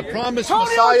is the promised Tony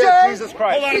Messiah, O'Jay. Jesus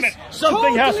Christ. Hold on a minute.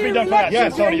 Something has to be done for that.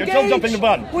 Yes, Tony, you're still jumping the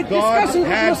gun. With God discussing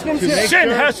had Muslims to here. make Sin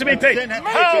sure has to be that paid. sin had to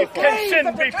How be paid. can sin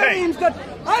be paid?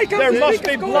 There must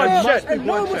be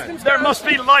bloodshed. There must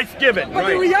be life given. But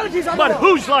the realities are But not.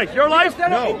 whose life? Your life?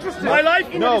 No. My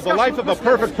life? No, the life of a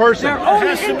perfect person. They're only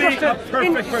has to be a interested perfect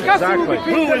in person. discussing Exactly.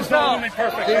 between Who is the themselves. only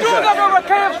perfect You person? never over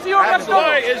KFC or Why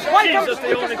McDonald's. is Why Jesus come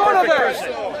the to only go to perfect there?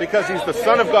 person? Because he's the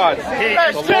Son of God. He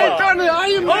is God.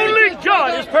 Only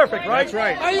God is perfect, right? That's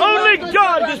right. Only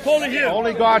God is holy here.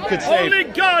 Only God could save. Only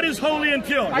God is holy and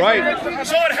pure. Right.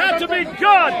 So it had to be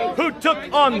God who took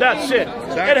on that sin.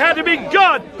 It had to be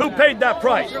God who paid that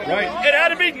price. Right. It had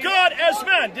to be God as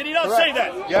man. Did he not say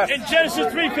that? Yes. In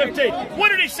Genesis 3:15. What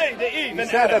did he say to Eve? He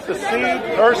said that the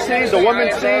seed, her seed, the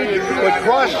woman's seed, would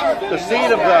crush the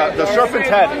seed of the serpent's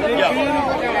head.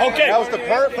 Yeah. Okay. That was the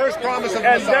first promise of the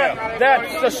And Messiah.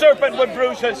 that the serpent would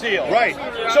bruise his heel. Right.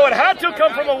 So it had to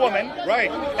come from a woman.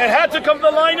 Right. It had to come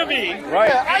from the line of Eve.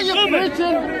 Right. Woman.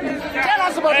 Tell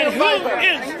us about And the who Bible.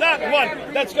 is that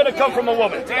one that's going to come from a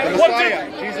woman? The What Messiah,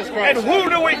 did- Jesus and Christ.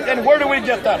 where do we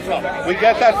get that from? We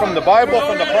get that from the Bible,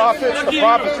 from the prophets, the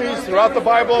prophecies throughout the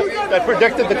Bible that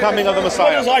predicted the coming of the What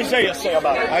Messiah. does Isaiah say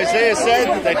about it? Isaiah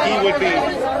said that he would be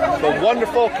the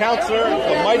wonderful counselor,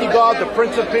 the mighty God, the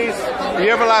Prince of Peace, the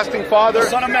everlasting Father, The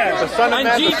Son of Man. the Son of And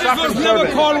Man, the Jesus suffering was never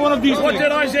servant. called one of these What things.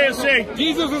 did Isaiah say?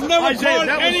 Jesus was never Isaiah, called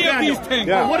that was any of Daniel. these things.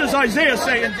 Yeah. What does Isaiah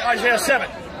say in Isaiah 7?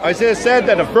 Isaiah said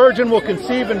that a virgin will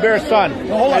conceive and bear a son.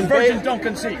 Hold on, And virgins don't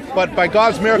conceive. but by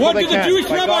God's miracle What they did the can. Jewish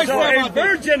By rabbis God's So say a about this?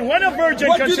 virgin, when a virgin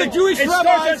What do the conceives, Jewish it rabbis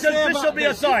starts and say says, this about shall be a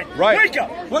this? sign. Right. Wake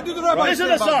up. What did the rabbis This is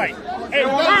say a about sign. this? A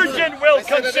virgin will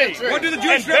conceive. What did the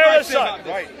Jewish and bear a rabbis say son. about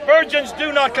this? Right. Virgins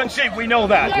do not conceive. We know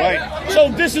that. Right. So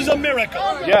this is a miracle.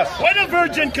 Yes. When a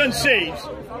virgin conceives,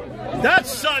 that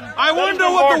son I wonder that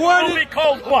was what the born word will is- be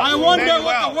called what? I wonder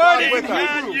what the word God is with in us.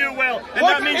 Hebrew. Emmanuel. And What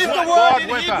that means is the what? word God in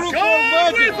with Hebrew us. for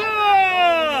God virgin? with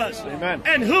us. Amen.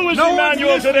 And who is No one's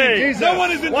Emmanuel listening. today? Jesus. No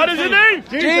one is in What is his name?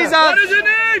 Jesus. What is his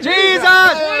name? Jesus.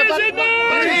 What is his name?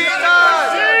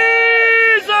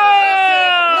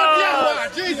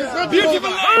 Jesus. Beautiful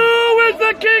name. Who is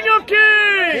the King of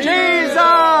Kings?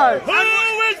 Jesus.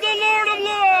 Who is the Lord of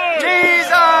Lords?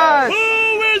 Jesus.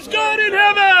 Who is God in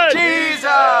heaven?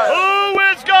 Jesus. Who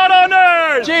is God on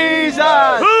earth?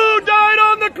 Jesus. Who died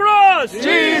on the cross?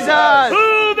 Jesus.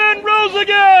 Who then rose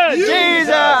again?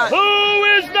 Jesus. Who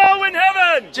is now in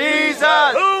heaven?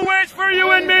 Jesus. Who waits for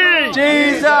you and me?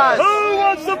 Jesus. Who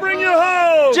wants to bring you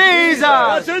home? Jesus.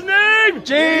 What's his name? I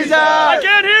Jesus.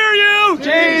 can't hear you.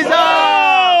 Jesus. Oh,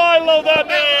 I love that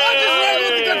name. What is wrong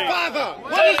with the good father?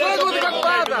 What is wrong with the good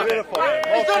father?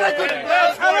 It's not a good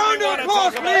That's what Around we the want to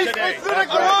applause, talk about please. today. It's not a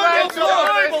good It's the applause.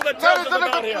 Bible that tells us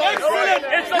about him. Excellent.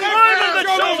 It's the Bible that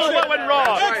shows us what went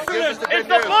wrong. Excellent. It's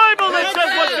the Bible that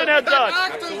says what sin had done.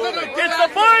 It's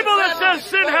the Bible that says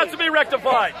sin has to be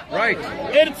rectified. Right.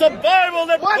 It's the Bible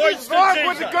that What points is to wrong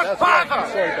with the Jesus. good father?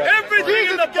 Everything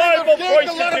in the Bible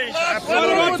points to Jesus. What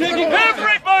about taking questions?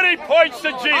 Everybody points to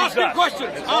Ask him Jesus.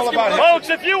 questions. Ask him about questions. Folks,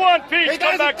 if you want peace,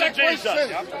 come back to Jesus.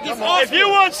 If you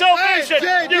want salvation, Hey,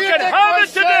 Jay, do you you can take have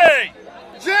it questions? today.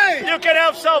 Jay, You can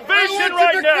have I salvation want to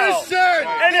right be now. Christian.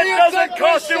 And Do it you doesn't take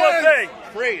cost you a Christian? thing.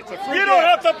 Free. It's a free You don't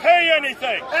gift. have to pay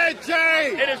anything. Hey,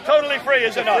 Jay. It is totally free,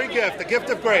 is it Free not? gift, the gift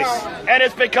of grace. And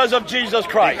it's because of Jesus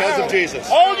Christ. Because of Jesus.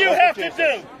 All you have to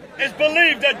do is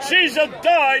believe that Jesus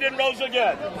died and rose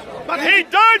again. He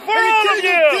died for all of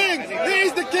you.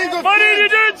 He's the king of But he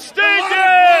kings. didn't stay The Lord of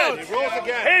dead. He rose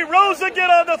again. He rose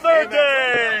again on the third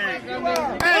day. Hey,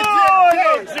 Oh, I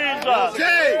love Jay. Jesus.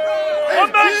 Jay. Come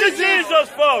If back to Jesus- Jesus,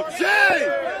 folks. Jay.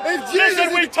 If Jesus Listen,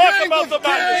 is we the talk king about of the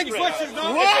kings, manuscript. Questions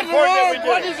now? What, important that we Lord? do.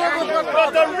 What is wrong with the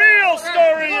But the real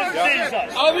story is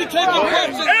Jesus. Are we taking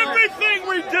questions? Everything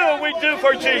we do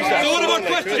for Jesus. So what about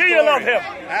questions? Do you love him? What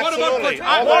about Absolutely. questions?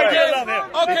 All the Why way. do you love him?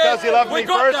 Okay. Because he loved we me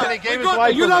got first that. and he gave We his got life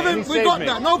that. You for love me him. and he We saved got me.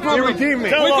 that. No problem. He redeemed me.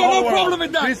 Tell We the got whole no world. problem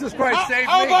with that. Jesus Christ saved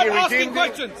How me, about he asking redeemed me,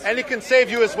 questions? and he can save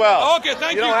you as well. Okay,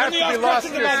 thank you. You don't have Can to we be ask lost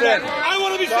in questions your about sin. that? I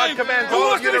want to be God saved. commands Who all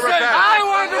wants of you to be to saved? repent. I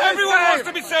want to be Everyone saved. wants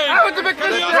to be saved. I want to be Can we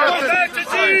Christian. ask questions? Back to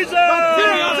Jesus.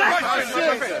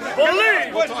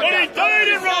 Believe that he died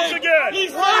and rose again.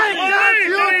 He's Why Believe don't that you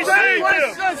he pray saved you.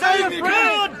 questions? Save me.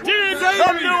 God did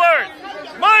come to earth.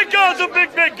 My God's a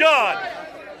big, big God.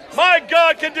 My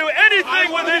God can do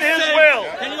anything within his will.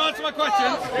 Can you answer my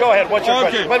question? Go ahead. What's your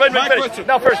Okay, question? Wait, my finish. question.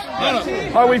 Now first,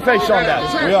 are we faced on that?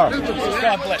 We are.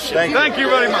 God bless you. Thank you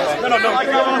very much. No.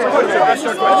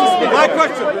 My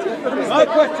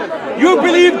question. You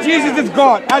believe Jesus is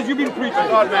God, as you've been preaching.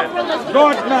 God man.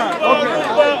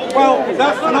 Okay. Well,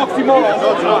 that's not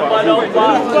oxymoron.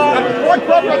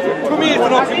 To me, it's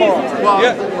an oxymoron.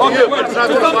 Yeah. Okay, wait.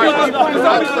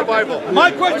 That's the Bible. My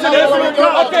question is,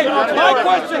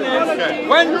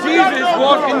 when Jesus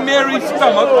was in Mary's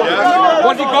stomach,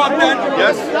 was he God then?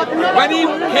 Yes. When he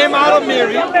came out of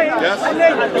Mary, Yes.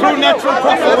 through natural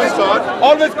process, Always God.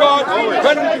 Always God.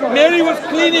 When Mary was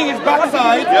cleaning his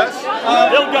backside, Yes.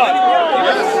 Still God.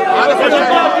 Yes.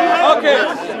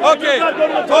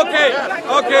 okay,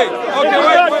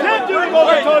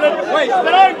 wait.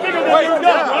 But I'm bigger than you,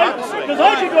 God, right? Because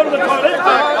I can go to the toilet.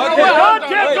 God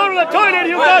can't go to the toilet.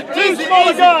 You got too small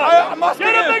a God.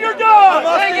 Get a bigger God.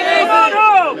 Come on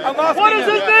home. What does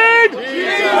it mean?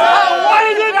 What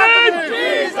does it mean?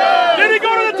 Did he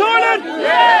go to the toilet?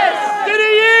 Yes. Did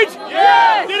he eat?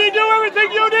 Yes. Did he do everything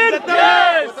you did?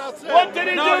 Yes. What did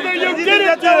he do that you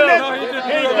didn't do?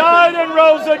 He died and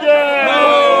rose again.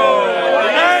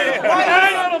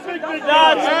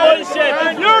 That's bullshit.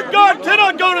 And your God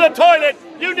cannot go to the toilet.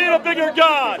 You need a bigger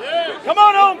God. Come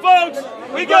on home, folks.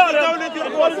 We got him.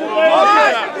 What is it?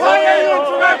 Why are you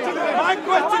interrupting? My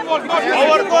question was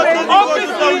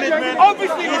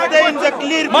obviously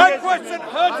my question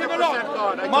hurt him a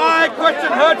lot. My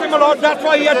question hurt him a lot. That's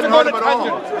why he had to go to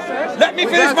tangent. Let me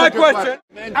finish my question.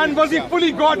 And was he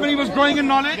fully God when he was growing in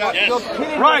knowledge? Yes.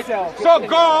 Right. So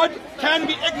God can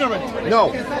be ignorant.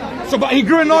 No. So, but he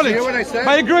grew in knowledge. You hear what I said?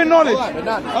 But he grew in knowledge.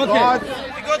 God,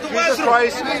 Jesus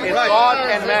Christ is God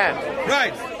and man.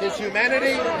 Right. His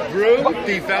humanity grew,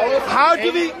 developed. How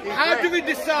do we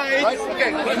decide? Right?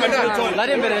 Okay, Let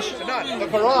him finish. the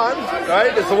Quran,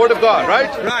 right, is the word of God, right?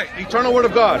 Right. Eternal word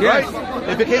of God, Yes. right?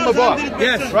 It became a book.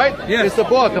 Yes. Right? Yes. It's the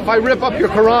book. If I rip up your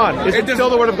Quran, is it still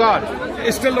the word of God?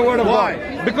 It's still the word of Why?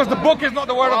 God. Because the book is not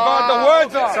the word of God, the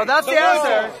words are. So that's the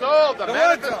answer. So the The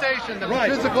words manifestation, the Right.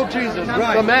 physical Jesus,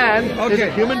 Right. the man, is Okay.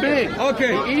 a human being.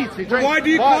 Okay. He eats, he drinks. Why do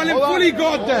you But, call him hold on. fully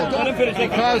God then?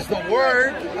 Because the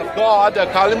word of God, the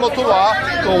Kalimatullah,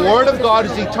 the word of God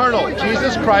is eternal.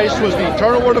 Jesus Christ was the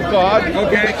eternal word of God.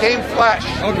 Okay. He became flesh.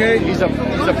 Okay. He's a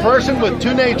person with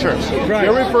two natures. Right.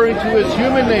 You're referring to his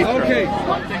human nature. Okay.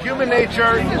 The human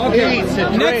nature Okay. eats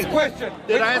and Next drinks. question.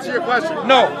 Did I answer your question?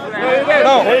 No.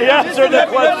 No. He answered the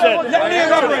question. Let me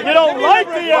elaborate. You don't like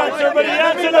the answer, but he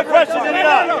answered the question, did he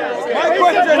not? My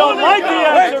question. You don't like the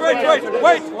answer.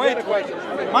 Wait.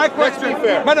 My question.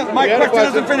 fair. Madam, my We had a question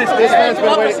isn't finished. This man's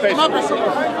been waiting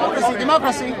patiently.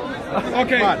 Democracy.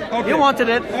 Okay. You wanted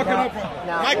it. Okay, no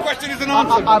problem. My question isn't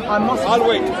answered. I'll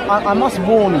wait. I must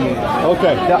warn you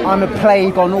Okay. that I'm a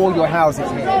plague on all your houses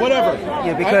here. Whatever.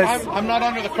 Yeah, because I'm not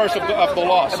under the curse of the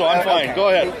law, so I'm fine. Go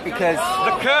ahead. because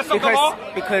The curse of the law?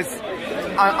 because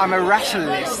I'm a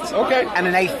rationalist. Okay. And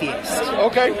an atheist.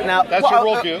 Okay. Now That's what your I-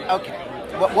 worldview. Okay.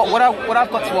 What I've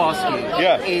got to ask you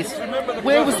Yeah. is,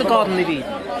 where was the Garden of Eden?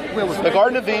 Where was The it?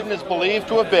 Garden of Eden is believed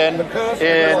to have been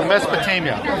in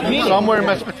Mesopotamia, somewhere in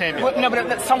Mesopotamia. Well, no, but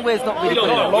that somewhere is not really clear.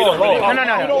 No, No.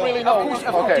 You don't really know. Of course,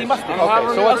 Okay. you must be.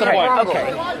 Okay. So what's the point?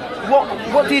 Okay.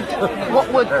 What did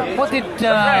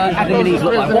Adam and Eve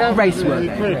look like? What race were they?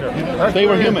 They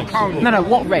were humans. No.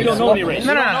 What race? don't know any race.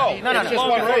 No. It's just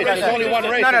one race. There's only one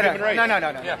race. No. the human race. No.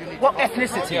 What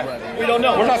ethnicity were they? We don't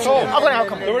know. We're not told. Oh, well,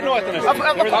 come on. There were no ethnicities. Of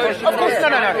There was a course,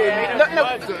 person there. no.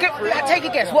 Take a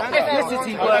guess. What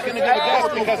ethnicity were not gonna give a guess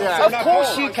because it's Of not course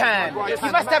told. you can.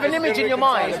 You must have an image in your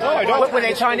mind. No, I don't. Were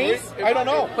they Chinese? I don't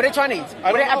know. Were they Chinese?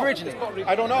 I Were don't they know. Aboriginal?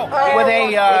 I don't know. Were they?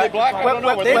 Were they black? I don't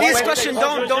know. Were they These white? questions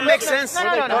don't make sense. No.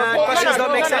 Questions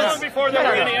don't make sense. Before there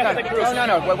were any ethnic groups.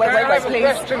 No. Wait,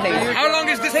 please. How long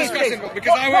is this discussion?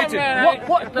 Because I waited.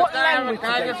 What language? We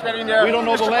don't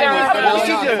know the language. Of course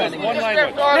you do. One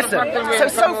language. Listen.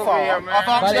 So far, I've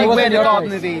asked you where the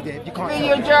Garden of Eden. You can't tell me.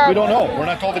 We don't know. We're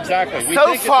not told exactly. We So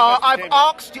think it's far, in I've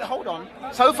Mesopotamia. asked you. Hold on.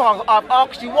 So far, I've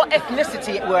asked you what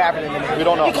ethnicity were Adam and Eve. We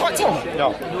don't know. You can't tell me.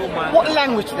 No. What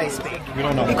language do they speak? We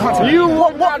don't know. You can't tell me.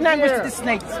 What language do the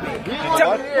snakes speak?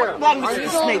 What language do the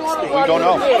snakes speak? We don't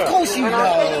know. Of course you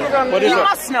know. What is you it?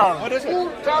 must know. What is it?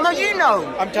 No, you know.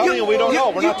 I'm telling you, we don't know.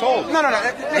 We're not told. No.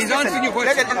 He's answering your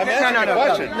question. I'm answering your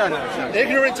question. No.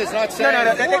 Ignorance is not saying.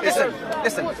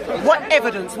 Listen. What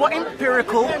evidence? What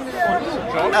empirical?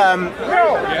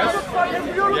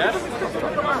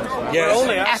 We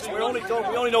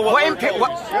only know what empirical?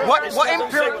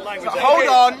 Hold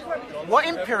on. What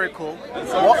empirical?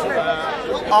 What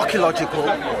archaeological?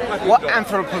 What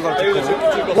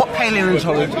anthropological? What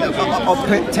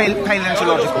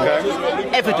paleontological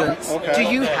evidence do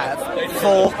you have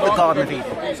for the Garden of Eden?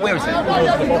 Where is it?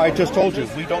 I just told you,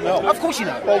 we don't know. Of course you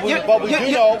know. But we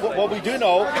do know, what we don't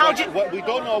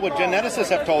know, what geneticists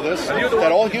have told us,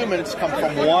 that all humans come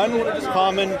from one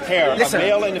common pair, a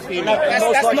male and a female.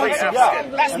 That's nonsense.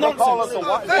 That's nonsense.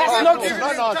 That's nonsense.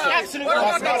 Not nonsense. Absolutely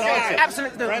nonsense.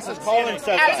 Absolutely. Francis Collins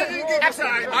says that.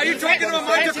 Absolutely. Are you talking about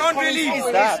mitochondrial leaf?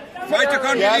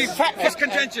 Mitochondrial leaf is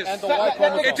contentious.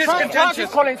 It is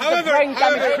contentious.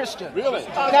 However, Christian. Really?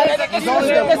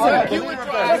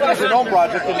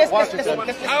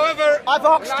 However, I've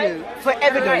asked you for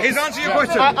evidence. He's answered your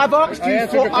question. I've asked you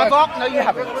for. No, you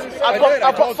haven't.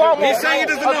 I've got far more. He's saying he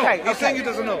doesn't know. Okay, He's saying he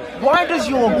doesn't know. Why does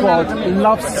your God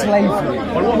love slavery?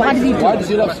 Why does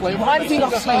he love slavery? Why does he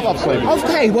love slavery?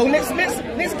 Okay, well let's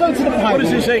go to the Bible. What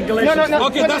does he say in Galatians? No.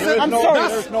 Okay, I'm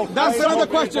sorry. That's another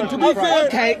question. To be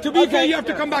fair, you have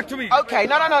to come back to me. Okay,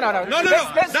 no. No.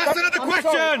 That's another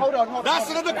question. Hold on. That's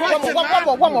another question.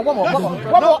 One more.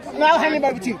 Now hand him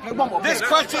over to you. One more. This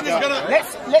question is gonna.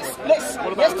 Let's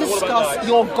discuss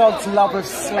your God's love of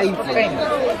slavery.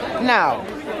 Now,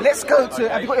 let's go to.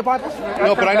 Have you got your Bible?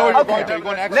 No, but I know where you're going to. You're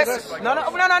going to Exodus? No.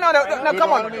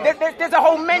 Come on. There's a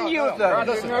whole menu of them.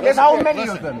 There's a whole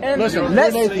menu of them. Listen, you're an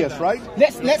atheist, right?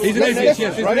 He's an atheist.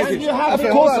 Yes, right? Of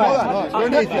course I am. You're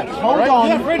an atheist. Hold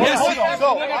on.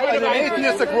 So, in an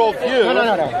atheistic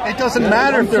worldview, it doesn't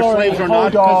matter if they're slaves or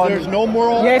not, because there's no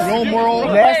moral. Yes. No.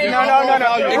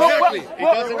 Exactly. It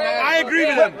doesn't matter. I agree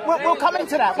with him. We'll come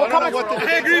into that. I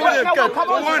agree with him. We'll come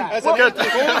on to that.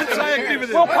 I agree with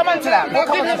him. We'll come into that. But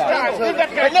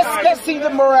let's see the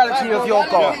morality of your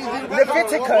God.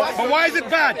 Leviticus. But why is it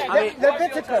bad?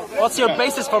 Leviticus. What's your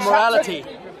basis for morality?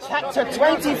 Chapter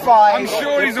 25. I'm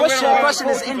sure he's aware of Your question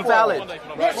is invalid.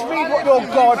 Let's read what your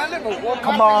God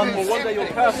commands.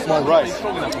 Right.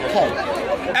 Okay.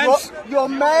 Your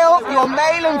male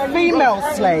and female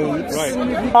slaves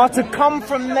are to come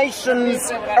from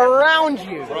nations around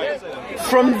you.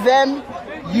 From them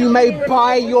you may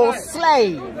buy your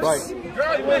slaves. Right.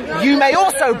 You may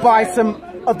also buy some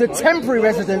of the temporary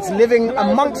residents living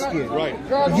amongst you. Right.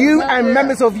 You and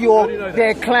members of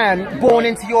their clan born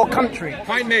into your country.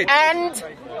 Fine, mate. And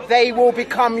they will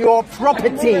become your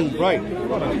property. Right.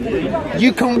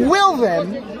 You can will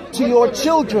them to your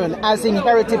children as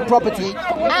inherited property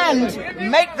and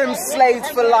make them slaves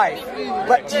for life.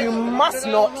 But you must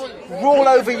not rule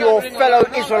over your fellow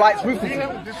Israelites ruthlessly.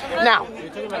 Now,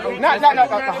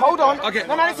 hold on. Okay.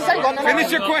 Hang on.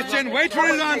 Finish your question, wait for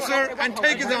his answer, and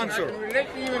take his answer.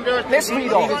 Let's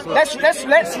read on. Let's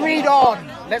read on.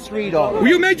 Let's read on.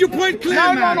 You made your point clear,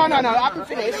 man. No. I haven't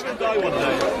finished.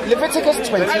 Leviticus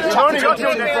 20, chapter 22,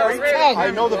 verse 10. I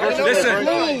know the verse. Listen.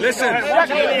 Why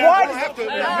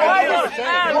does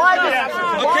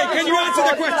Okay, can you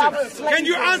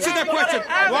answer the question?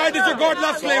 Why does your God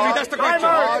love slavery? That's the question.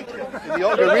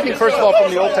 You're reading, first of all,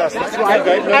 from the Old Testament.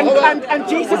 And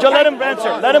Jesus... Would you let him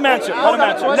answer? Let him answer. Hold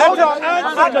on.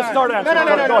 Just start answering.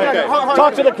 No. Go ahead.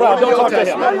 Talk to the crowd. Don't talk to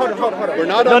him.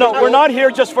 We're not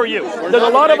here just for you. There's a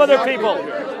lot of other people.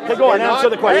 Okay, go on, answer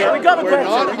the question. We're not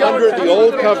under the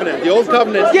Old Covenant. The Old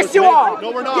Covenant... Yes, you are.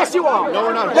 No, we're not. Yes, you are. No,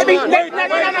 we're not. No.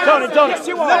 Tony. Yes,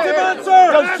 you are. Let him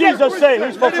answer. Does Jesus say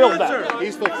he's fulfilled that?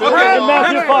 He's fulfilled In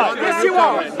Matthew 5. Yes, you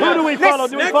are. Who do we follow?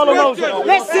 Do we follow Moses?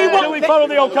 Let's see what... Do we follow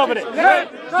the Old Covenant? Do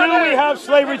we have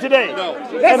slavery today? No.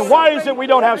 And why is it we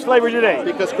don't have slavery today?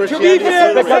 Because Christianity...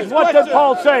 Because what does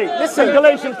Paul say? Listen,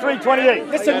 Galatians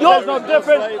 3:28. Listen, there's no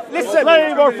difference.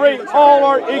 Slave or free, all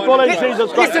are equal in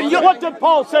Jesus Christ. Listen, what did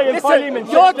Paul say in Philemon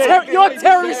 6? Your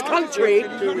terrorist country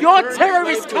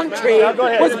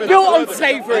was built on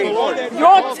slavery.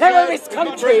 Your terrorist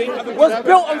country was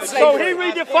built on slavery. So he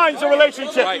redefines the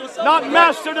relationship, not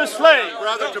master to slave,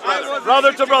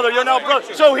 brother to brother. You're now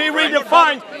brother. So he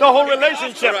redefines the whole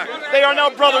relationship. They are now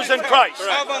brothers in Christ.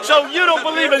 So you don't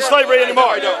believe in slavery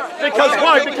anymore. Because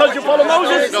why? Because you follow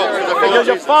Moses? Because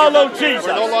you follow Jesus.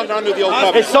 We're no longer under the Old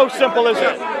Covenant. It's so simple, isn't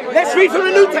it? Let's read from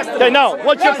the New Testament. Okay, now,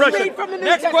 what's your question?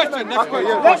 Next question. Wait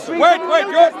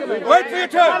for your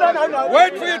turn. No.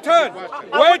 Wait for your turn.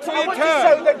 I want to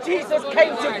show that Jesus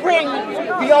came to bring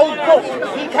the old book.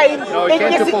 He came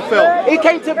to fulfill. He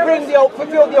came to bring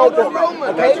fulfill the old book.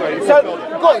 Okay? So,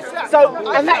 guys,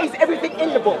 and that is everything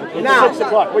in the book. Now, 6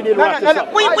 o'clock. We need to wrap this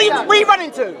up. We run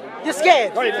into. You're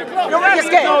scared. You're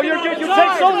scared. No, you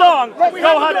take so long. Go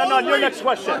ahead, Anand, your next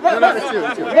question.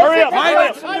 Hurry up.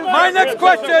 My next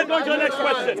question. Go to the next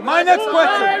question. My next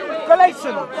question.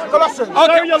 Colossians.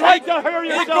 Sir, you like to hurry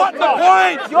He yourself got the up.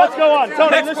 point. Let's go on.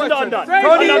 Tony, Next listen to question. Anand.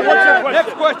 Tony, Anand, what's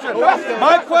your question? next question.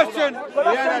 My question.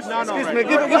 Excuse me,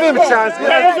 give him a chance. Is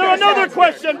there another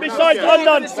question besides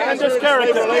Anand and this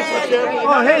character?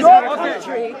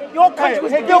 Your country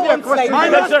is built on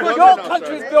slavery. Yes, sir. Your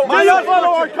country is built Do on you slavery. follow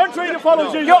our country to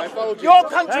follow Jesus? Your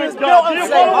country is Thank built God. on Do you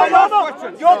follow slavery.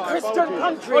 Obama? Your Christian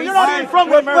country. Well, you're not even from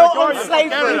was America, built are on you?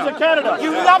 slavery. He's a Canada.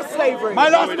 You love slavery. My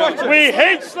last question. We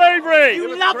hate slavery.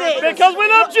 You love it. Because we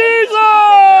love Jesus.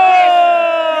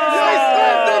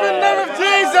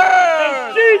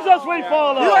 Jesus we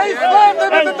follow.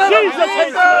 And Jesus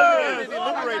hates slavery.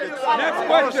 Next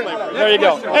question. There you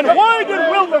go. And why did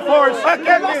Wilberforce fight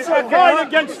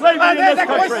against slavery in this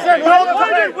country?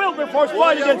 Why did Wilberforce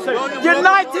fight against slavery?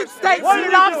 United States Why did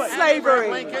he do loves it?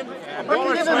 slavery.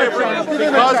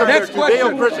 Because of their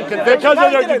Judeo-Christian conviction. Because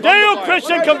of their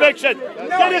Judeo-Christian conviction.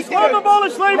 Did Islam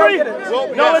abolish slavery?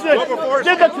 No, it didn't.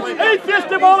 Did the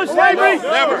atheists abolish slavery?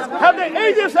 Never. Have the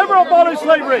atheists ever abolished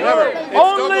slavery? Never.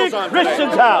 Only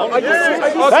Christians have.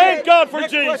 Thank God for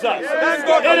Jesus.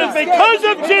 It is because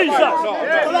of Jesus.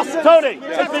 Tony,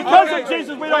 it's because of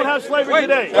Jesus we don't have slavery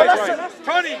today.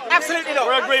 Tony. Absolutely not.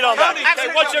 We're agreed on that.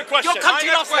 Absolutely What's your not. question? Your country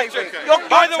My loves next slavery. question. Your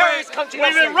By the way, terrorist country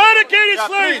loves We've slavery. eradicated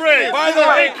slavery By the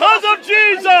way. because of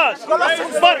Jesus.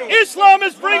 But Islam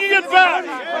is bringing it back.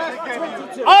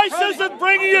 ISIS is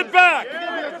bringing it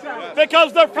back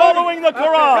because they're following the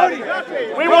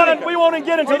Quran. We won't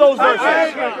get into those verses.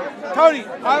 Tony,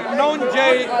 I've known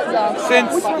Jay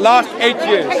since last 8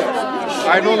 years.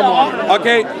 I know them all.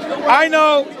 Okay, I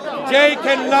know Jay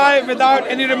can lie without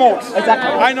any remorse.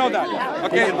 Exactly. I know that.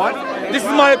 Okay, this is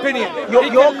my opinion. Your He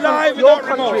can lie without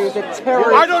country is remorse. a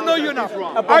terrorist. I don't know you enough.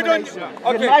 I don't.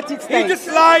 Okay. United States He just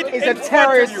lied is in a front of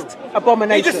terrorist you. He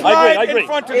abomination. just I lied agree. in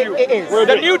front of It- you. it is.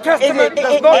 The New Testament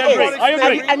does not abolish I agree.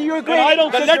 slavery. And you agree. And I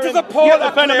don't The sit letters here of Paul and are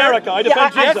defend clear. America. I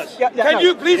defend Yeah, Jesus. Can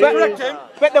you please correct him?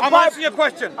 But the I'm Bible- asking you a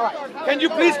question. Can you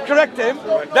please correct him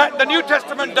that the New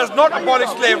Testament does not abolish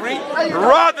slavery,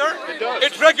 rather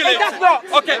it regulates It does not.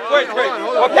 Okay, wait.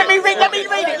 Okay. Let me read the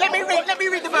verse. Let me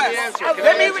read the verse.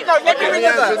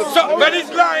 So when he's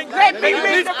lying, Let can me you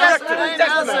read please the correct verse in the New him?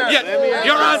 Testament. Yes,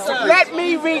 your answer. Let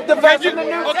me read the verse in the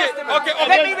New Testament. Okay.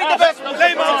 Let me read the verse.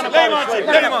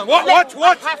 Layman. Watch.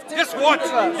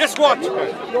 Just watch.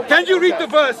 Can you read the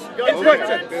verse in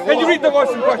question? Can you read the verse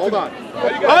in question? Hold on.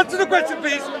 Answer the question,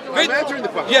 please. I'm answering the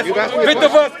question. Yes, You've asked me a with the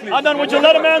question. verse, please. Anand, would you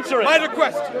let him answer My it?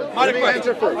 request. Let me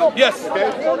answer first. Yes.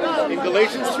 Okay? In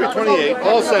Galatians 3:28,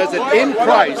 Paul says that in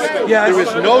Christ Yes. there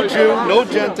is no Jew, no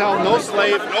Gentile, no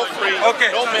slave, no free,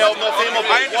 Okay. no male, no female,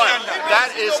 I but one. understand That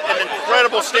is an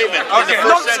incredible statement in Okay. the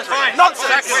first Nonsense. century.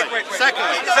 Nonsense.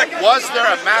 Secondly, Wait. was there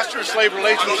a master-slave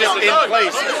relationship in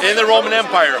place in the Roman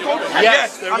Empire?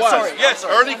 Yes, there was. sorry. Yes.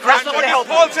 Early Christians. What did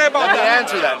Paul say about Let me that?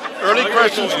 answer that. Early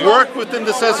Christians worked within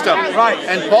the system. Right.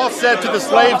 And Paul said to the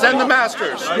slaves and the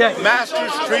masters, Yes.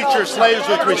 masters, treat your slaves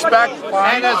with respect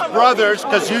and as brothers,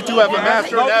 because you two have a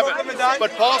master in heaven.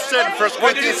 But Paul said in 1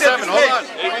 What did he Corinthians say 7, to hold on.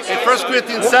 In 1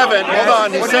 Corinthians 7, hold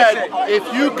on, he What did he said,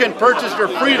 if you can purchase your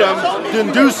freedom,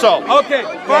 then do so. Okay,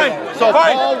 fine. So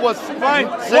fine. Paul was Fine.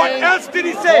 What saying, else did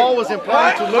he say? Paul was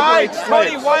implying to liberate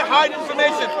slaves. Why hide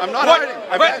information? I'm not What- hiding.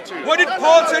 I've but answered you. What did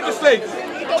Paul say to slaves?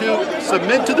 to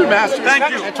submit to their masters. Thank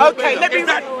you. and to obey Okay, them. let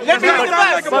me read the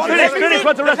verse. But finish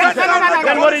what the rest of it says.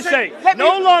 Then what he say?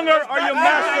 No longer are you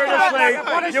master and a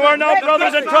slave. You are now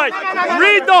brothers in Christ.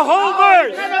 Read the whole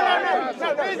verse.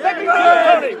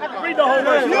 Tony, read the whole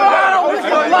verse. You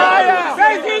are a liar.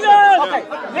 Say Jesus.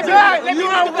 You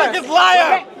are a wicked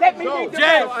liar. Let me read the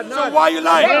Jay, verse. so why are you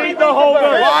lying? Read the whole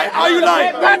verse. Why are you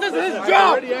lying? That is his I job.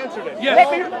 already answered it. Yes.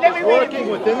 Let me read Working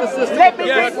within the system Let of me the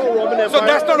Yes. Greco-Roman Empire. So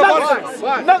that's not abolishing.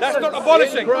 What? That's not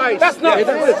abolishing. Christ. That's not- It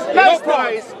is. No In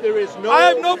Christ, there is no. I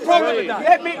have no problem with that.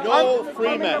 Let me. No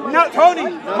free men. No, Tony,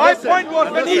 my listen. point was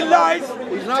when he Listen. lies,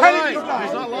 He's not tell him lying. he's lying.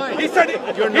 He's not lying. He said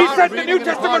You're he not said the reading New the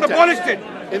Testament context. abolished it.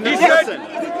 In the He said listen,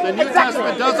 the New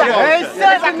Testament does abolish it.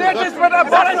 the New Testament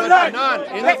abolished But none.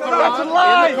 In the Quran,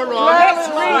 Let's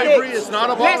read slavery it. is not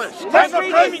abolished. Let's I'm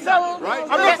read not it. blaming that. Right?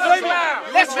 I'm not blaming.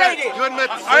 Let's read it. You admit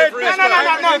I slavery is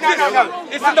No.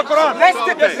 It's in the Quran. Let's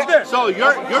Yes, do- it's there. So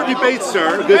your debate,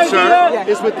 sir, good sir,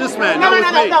 is with this man, not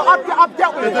with me. No. I've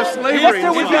dealt with There's it. slavery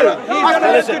in He's Israel.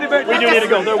 gonna Listen, we do need to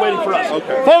go. They're waiting for us.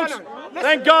 Folks,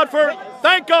 thank God for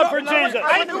Thank God for Jesus.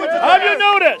 Have you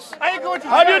noticed?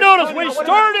 Have you noticed? We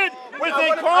started with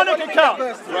a Quranic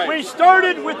account. We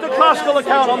started with the classical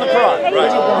account on the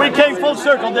Quran. We came full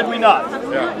circle, did we not?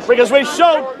 Because we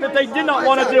showed that they did not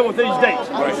want to deal with these dates.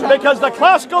 Because the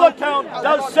classical account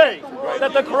does say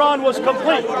that the Quran was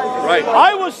complete.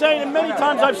 I was saying, and many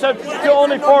times I've said, to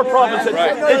only 4 provinces.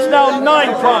 It's now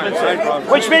 9 provinces,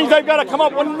 which means they've got to come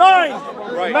up with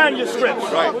 9 manuscripts.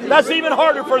 That's even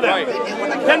harder for them.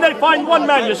 Can they find 1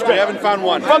 manuscript? We haven't found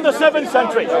one. From the 7th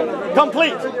century.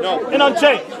 Complete. No. And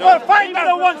unchanged. Well, find even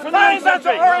the ones from the 8th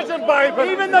century. origin Bible.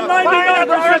 Even the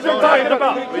 99% you're talking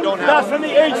about. We don't have That's from the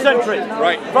 8th century.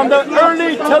 Right. From the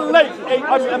early to late,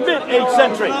 mid-8th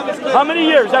century. How many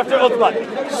years after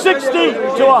Uthman? 60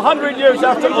 to 100 years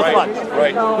after Uthman.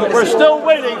 Right. We're still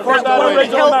waiting for that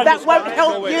original manuscript. That won't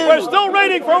help you. We're still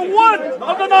waiting for 1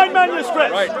 of the 9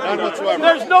 manuscripts. Right, none whatsoever.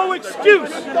 There's no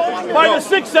excuse by the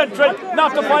 6th century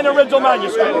not to find original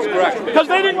manuscripts. Correct. Because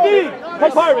they didn't need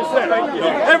papyrus then.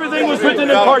 Everything was written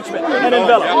in parchment and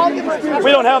enveloped.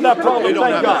 We don't have that problem,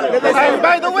 thank God. And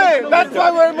by the way, that's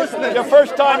why we're Muslims. Your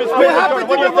first time is We happen to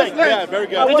What do be you think? Muslims. Yeah, very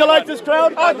good. Did you like this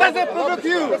crowd? Oh, does it provoke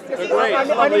you? They're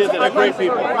great. They're great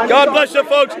people. God bless you,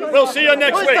 folks. We'll see you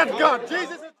next Who's week. that God?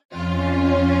 Jesus.